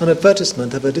 an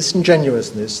advertisement of a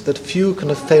disingenuousness that few can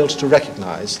have failed to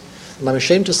recognise, and I'm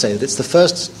ashamed to say that it's the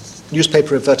first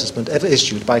newspaper advertisement ever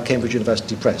issued by Cambridge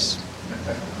University Press.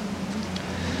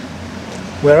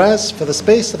 Whereas for the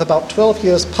space of about 12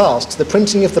 years past, the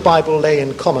printing of the Bible lay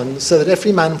in common, so that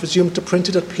every man presumed to print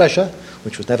it at pleasure,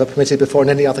 which was never permitted before in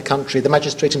any other country, the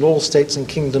magistrate in all states and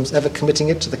kingdoms ever committing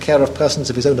it to the care of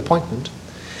persons of his own appointment,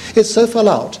 it so fell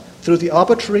out, through the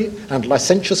arbitrary and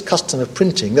licentious custom of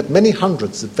printing, that many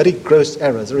hundreds of very gross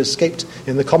errors are escaped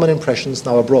in the common impressions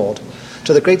now abroad,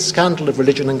 to the great scandal of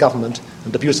religion and government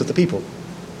and abuse of the people.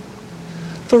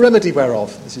 For remedy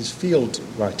whereof, this is Field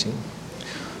writing,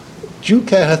 due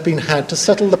care hath been had to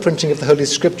settle the printing of the Holy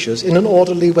Scriptures in an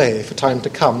orderly way for time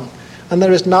to come, and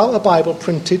there is now a Bible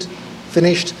printed,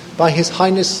 finished by His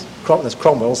Highness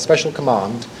Cromwell's special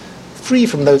command, free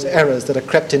from those errors that are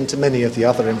crept into many of the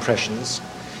other impressions,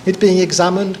 it being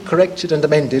examined, corrected, and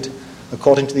amended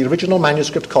according to the original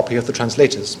manuscript copy of the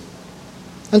translators.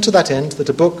 And to that end, that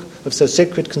a book of so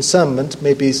sacred concernment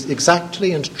may be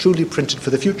exactly and truly printed for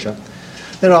the future,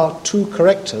 there are 2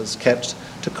 correctors kept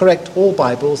to correct all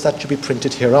Bibles that should be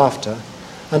printed hereafter,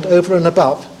 and over and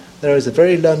above, there is a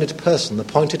very learned person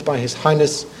appointed by His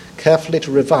Highness carefully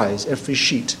to revise every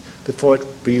sheet before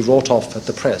it be wrought off at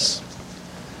the press.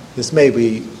 This may,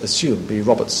 we assume, be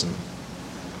Robertson.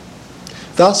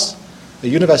 Thus, a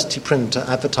university printer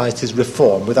advertised his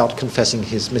reform without confessing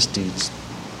his misdeeds,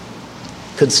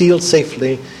 concealed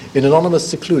safely in anonymous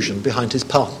seclusion behind his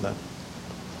partner.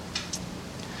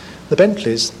 The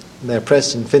Bentleys, in their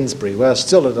press in Finsbury, were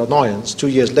still an annoyance 2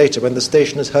 years later when the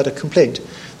stationers heard a complaint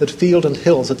that Field and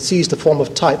Hills had seized a form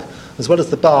of type as well as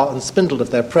the bar and spindle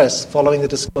of their press following the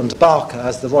disciplined Barker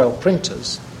as the royal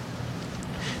printers.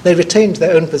 They retained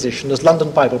their own position as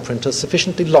London Bible printers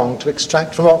sufficiently long to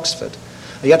extract from Oxford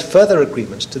a yet further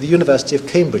agreement to the University of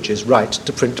Cambridge's right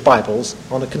to print Bibles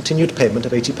on a continued payment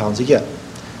of £80 a year.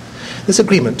 This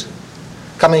agreement,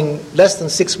 coming less than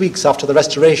 6 weeks after the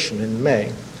Restoration in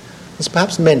May, was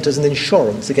perhaps meant as an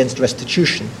insurance against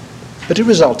restitution, but it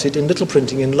resulted in little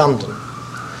printing in London.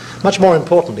 Much more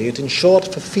importantly, it ensured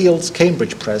for Field's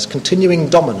Cambridge press continuing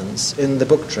dominance in the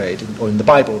book trade, or in the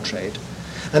Bible trade,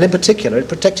 and in particular it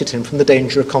protected him from the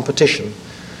danger of competition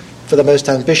for the most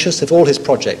ambitious of all his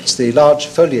projects, the large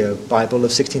folio Bible of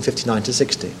 1659 to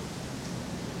 60.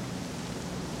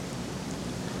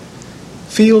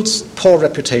 Field's poor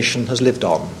reputation has lived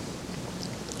on,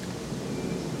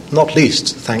 not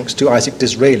least thanks to Isaac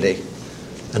Disraeli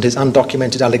and his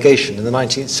undocumented allegation in the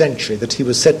 19th century that he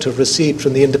was said to have received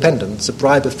from the Independents a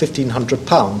bribe of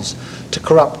 £1,500 to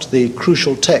corrupt the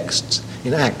crucial texts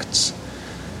in Acts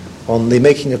on the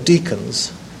making of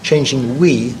deacons, changing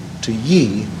we to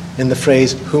ye in the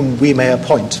phrase whom we may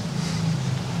appoint.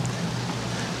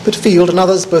 But Field and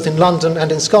others both in London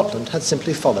and in Scotland had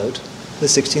simply followed the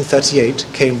 1638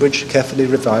 Cambridge carefully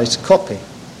revised copy,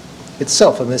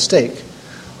 itself a mistake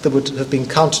that would have been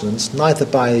countenanced neither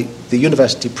by the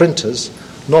university printers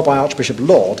nor by Archbishop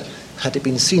Laud had it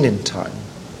been seen in time.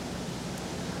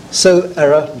 So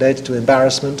error led to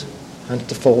embarrassment and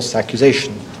to false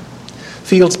accusation.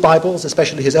 Field's Bibles,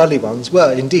 especially his early ones,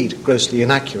 were indeed grossly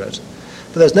inaccurate,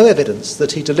 but there's no evidence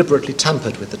that he deliberately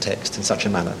tampered with the text in such a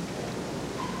manner.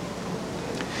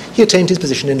 He attained his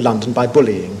position in London by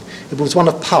bullying. It was one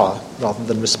of power rather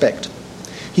than respect.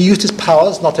 He used his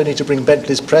powers not only to bring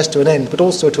Bentley's press to an end, but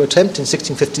also to attempt in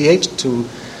 1658 to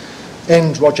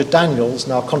end Roger Daniel's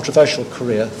now controversial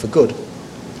career for good.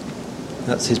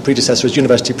 That's his predecessor as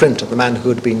university printer, the man who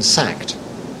had been sacked.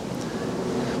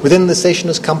 Within the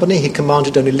Stationers' Company, he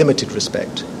commanded only limited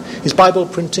respect. His Bible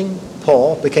printing,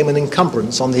 poor, became an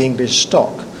encumbrance on the English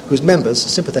stock, whose members,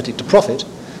 sympathetic to profit,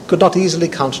 could not easily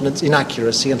countenance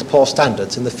inaccuracy and poor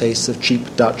standards in the face of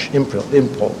cheap Dutch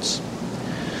imports.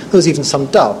 There was even some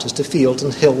doubt as to Field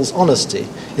and Hill's honesty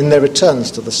in their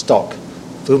returns to the stock,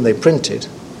 for whom they printed,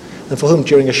 and for whom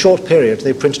during a short period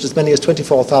they printed as many as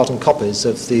 24,000 copies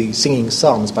of the Singing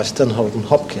Psalms by Sternhold and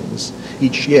Hopkins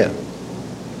each year.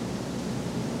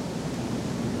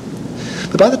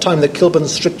 But by the time that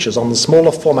Kilburn's strictures on the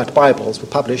smaller format Bibles were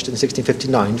published in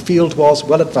 1659, Field was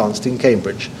well advanced in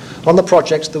Cambridge on the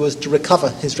project that was to recover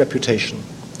his reputation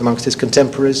amongst his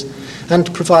contemporaries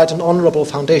and provide an honourable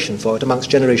foundation for it amongst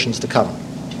generations to come.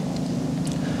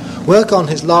 Work on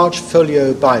his large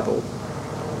folio Bible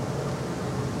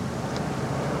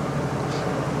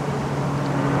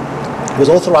was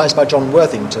authorised by John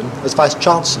Worthington as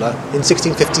Vice-Chancellor in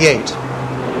 1658.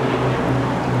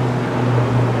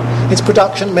 Its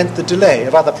production meant the delay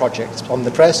of other projects on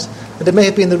the press, and it may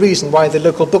have been the reason why the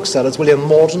local booksellers William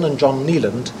Morden and John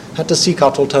Neeland had to seek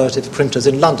out alternative printers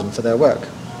in London for their work.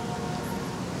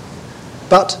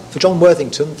 But for John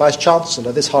Worthington,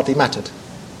 Vice-Chancellor, this hardly mattered.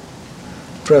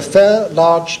 For a fair,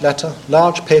 large letter,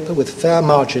 large paper with fair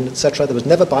margin, etc., there was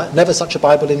never such a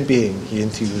Bible in being, he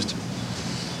enthused.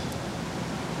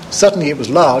 Certainly it was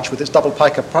large with its double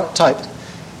pica type,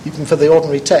 even for the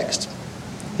ordinary text.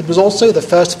 It was also the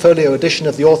first folio edition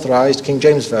of the authorised King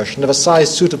James Version of a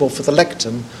size suitable for the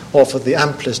lectern or for the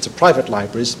amplest of private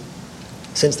libraries,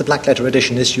 since the black letter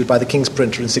edition issued by the King's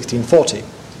printer in 1640.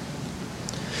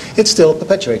 It still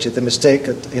perpetuated the mistake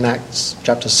in Acts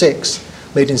chapter 6,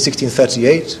 made in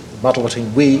 1638, muddle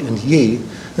between we and ye,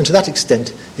 and to that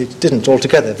extent it didn't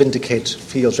altogether vindicate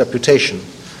Field's reputation.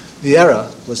 The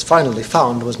error was finally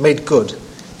found and was made good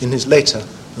in his later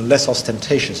and less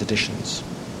ostentatious editions.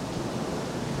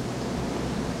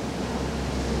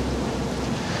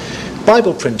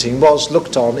 Bible printing was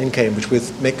looked on in Cambridge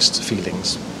with mixed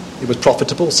feelings. It was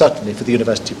profitable, certainly, for the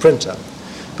university printer,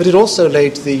 but it also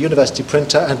laid the university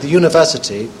printer and the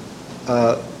university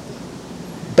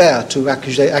bare to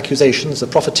accusations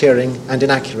of profiteering and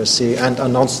inaccuracy and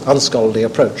an unscholarly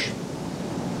approach.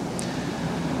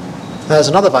 As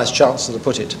another vice-chancellor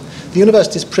put it, the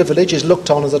university's privilege is looked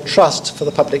on as a trust for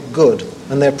the public good,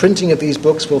 and their printing of these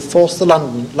books will force the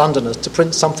Londoners to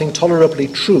print something tolerably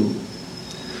true,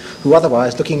 who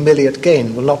otherwise, looking merely at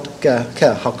gain, will not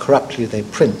care how corruptly they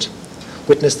print.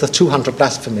 Witness the 200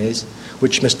 blasphemies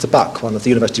which Mr. Buck, one of the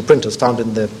university printers, found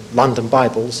in the London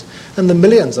Bibles, and the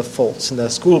millions of faults in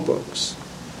their school books.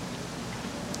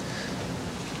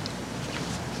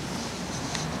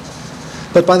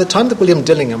 But by the time that William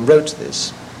Dillingham wrote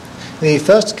this, the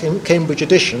first Cambridge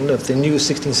edition of the new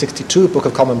 1662 Book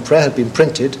of Common Prayer had been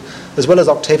printed, as well as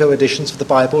octavo editions of the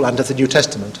Bible and of the New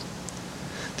Testament.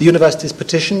 The university's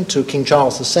petition to King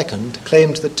Charles II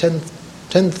claimed that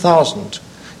 10,000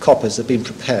 copies had been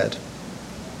prepared.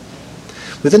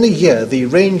 Within a year, the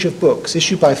range of books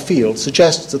issued by Field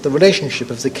suggests that the relationship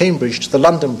of the Cambridge to the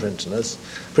London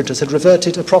printers had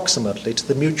reverted approximately to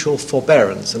the mutual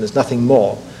forbearance and is nothing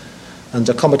more, and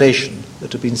accommodation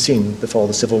that had been seen before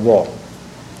the Civil War.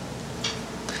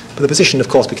 But the position, of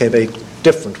course, became very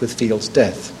different with Field's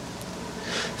death.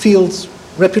 Field's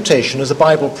reputation as a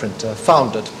Bible printer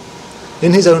founded,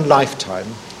 in his own lifetime,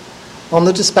 on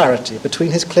the disparity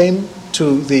between his claim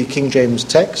to the King James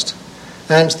text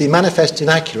and the manifest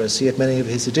inaccuracy of many of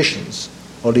his editions,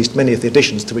 or at least many of the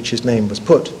editions to which his name was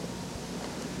put.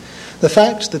 The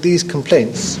fact that these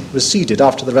complaints receded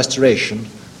after the Restoration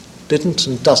didn't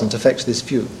and doesn't affect this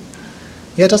view.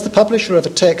 Yet as the publisher of a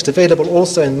text available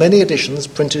also in many editions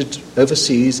printed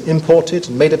overseas, imported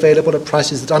and made available at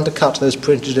prices that undercut those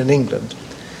printed in England,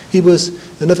 he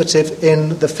was innovative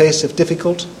in the face of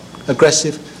difficult,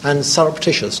 aggressive and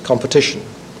surreptitious competition.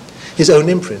 His own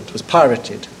imprint was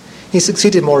pirated. He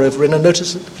succeeded, moreover, in a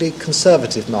noticeably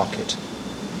conservative market.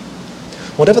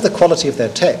 Whatever the quality of their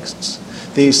texts,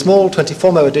 the small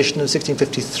 24mo edition of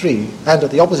 1653 and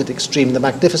at the opposite extreme the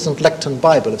magnificent Lecton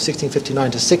Bible of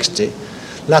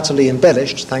 1659-60, latterly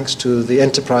embellished thanks to the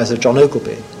enterprise of John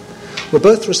Ogilby, were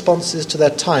both responses to their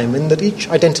time in that each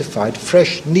identified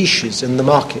fresh niches in the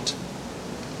market.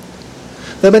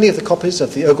 Though many of the copies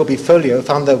of the Ogilby folio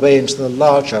found their way into the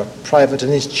larger private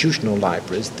and institutional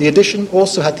libraries, the edition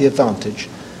also had the advantage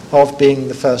of being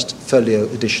the first folio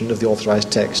edition of the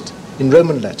authorised text in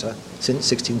Roman letter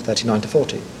since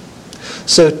 1639-40.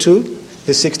 So too,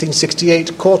 his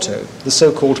 1668 quarto, the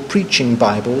so-called Preaching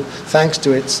Bible, thanks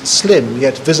to its slim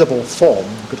yet visible form,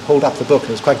 you could hold up the book,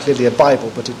 it was quite clearly a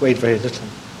Bible, but it weighed very little,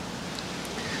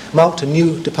 marked a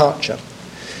new departure.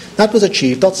 That was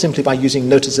achieved not simply by using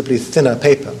noticeably thinner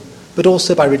paper, but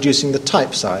also by reducing the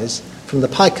type size from the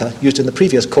pica used in the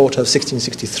previous quarto of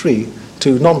 1663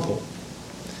 to nonpaul.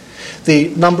 The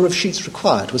number of sheets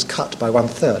required was cut by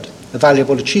 1/3, a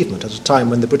valuable achievement at a time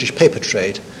when the British paper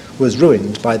trade was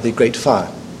ruined by the Great Fire.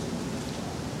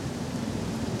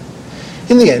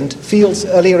 In the end, Field's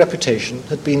earlier reputation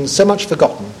had been so much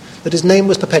forgotten that his name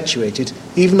was perpetuated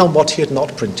even on what he had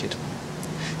not printed.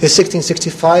 His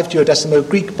 1665 duodecimo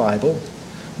Greek Bible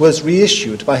was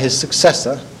reissued by his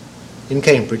successor in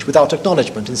Cambridge without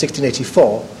acknowledgement in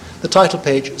 1684, the title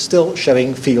page still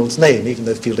showing Field's name, even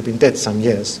though Field had been dead some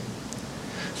years.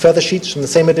 Further sheets from the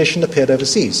same edition appeared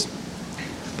overseas.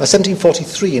 By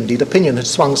 1743, indeed, opinion had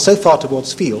swung so far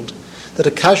towards Field that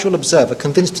a casual observer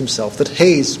convinced himself that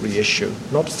Hayes' reissue,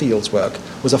 not Field's work,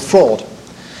 was a fraud,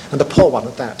 and a poor one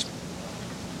at that.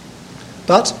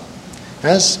 But,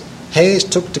 as Hayes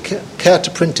took care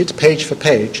to print it page for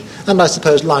page, and I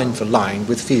suppose line for line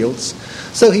with Field's,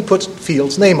 so he put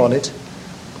Field's name on it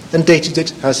and dated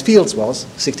it as Field's was,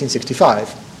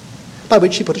 1665, by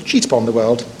which he put a cheat upon the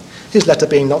world, his letter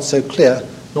being not so clear,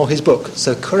 nor his book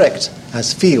so correct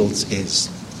as Field's is.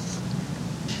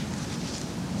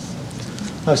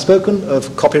 I've spoken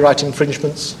of copyright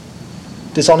infringements,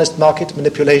 dishonest market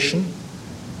manipulation,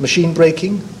 machine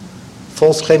breaking,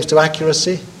 false claims to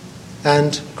accuracy,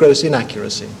 and gross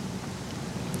inaccuracy.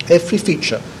 Every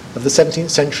feature of the 17th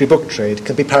century book trade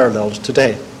can be paralleled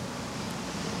today.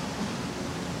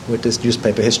 Witness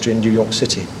newspaper history in New York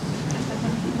City.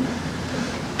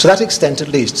 To that extent, at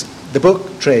least, the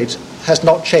book trade has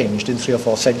not changed in 3 or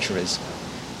 4 centuries.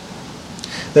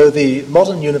 Though the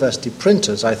modern university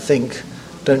printers, I think,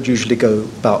 don't usually go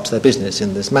about their business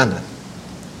in this manner.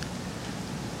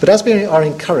 But as we are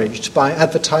encouraged by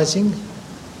advertising,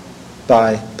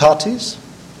 by parties,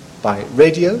 by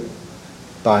radio,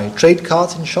 by trade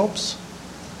cards in shops,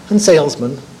 and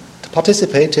salesmen to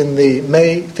participate in the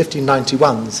May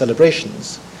 1591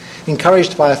 celebrations,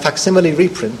 encouraged by a facsimile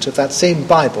reprint of that same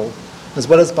Bible, as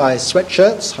well as by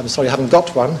sweatshirts, I'm sorry I haven't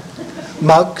got one,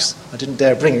 mugs, I didn't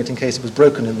dare bring it in case it was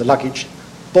broken in the luggage,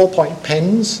 ballpoint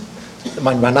pens,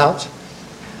 mine ran out,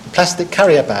 plastic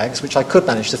carrier bags, which I could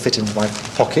manage to fit into my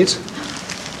pocket,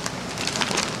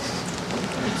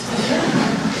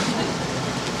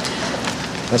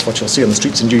 that's what you'll see on the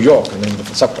streets in New York and in the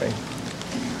subway.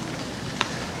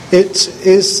 It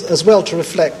is as well to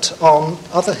reflect on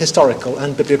other historical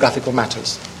and bibliographical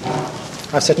matters.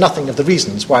 I've said nothing of the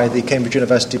reasons why the Cambridge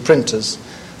University printers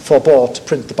forbore to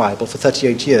print the Bible for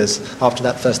 38 years after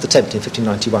that first attempt in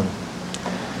 1591.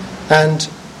 And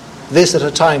this at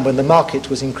a time when the market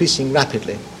was increasing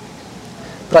rapidly.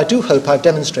 But I do hope I've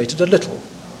demonstrated a little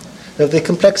of the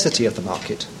complexity of the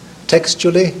market,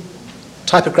 textually,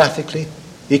 typographically,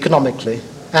 economically,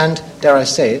 and, dare I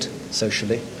say it,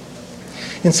 socially.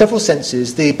 In several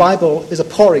senses, the Bible is a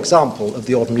poor example of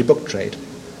the ordinary book trade.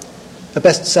 A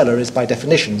bestseller is by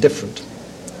definition different.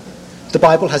 The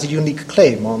Bible has a unique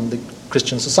claim on the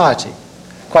Christian society,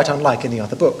 quite unlike any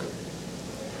other book.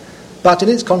 But in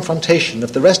its confrontation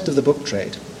of the rest of the book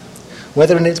trade,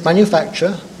 whether in its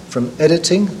manufacture, from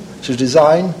editing to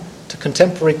design to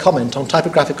contemporary comment on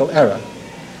typographical error,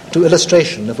 to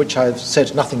illustration, of which I've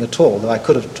said nothing at all, though I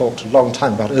could have talked a long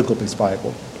time about Ogilvy's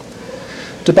Bible,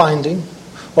 to binding,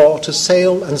 or to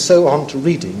sale and so on to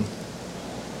reading,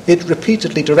 it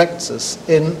repeatedly directs us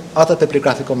in other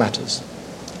bibliographical matters.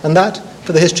 And that,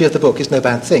 for the history of the book, is no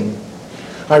bad thing.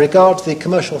 I regard the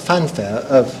commercial fanfare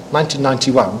of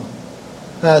 1991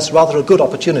 as rather a good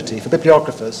opportunity for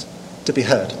bibliographers to be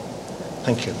heard.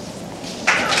 Thank you.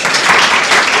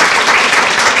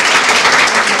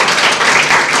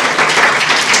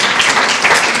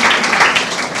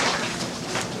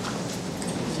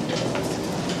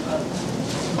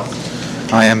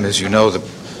 I am, as you know, the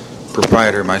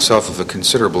proprietor myself of a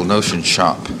considerable notion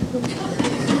shop.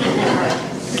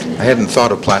 I hadn't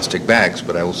thought of plastic bags,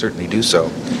 but I will certainly do so.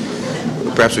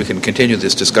 Perhaps we can continue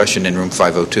this discussion in room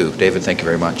 502. David, thank you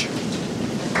very much.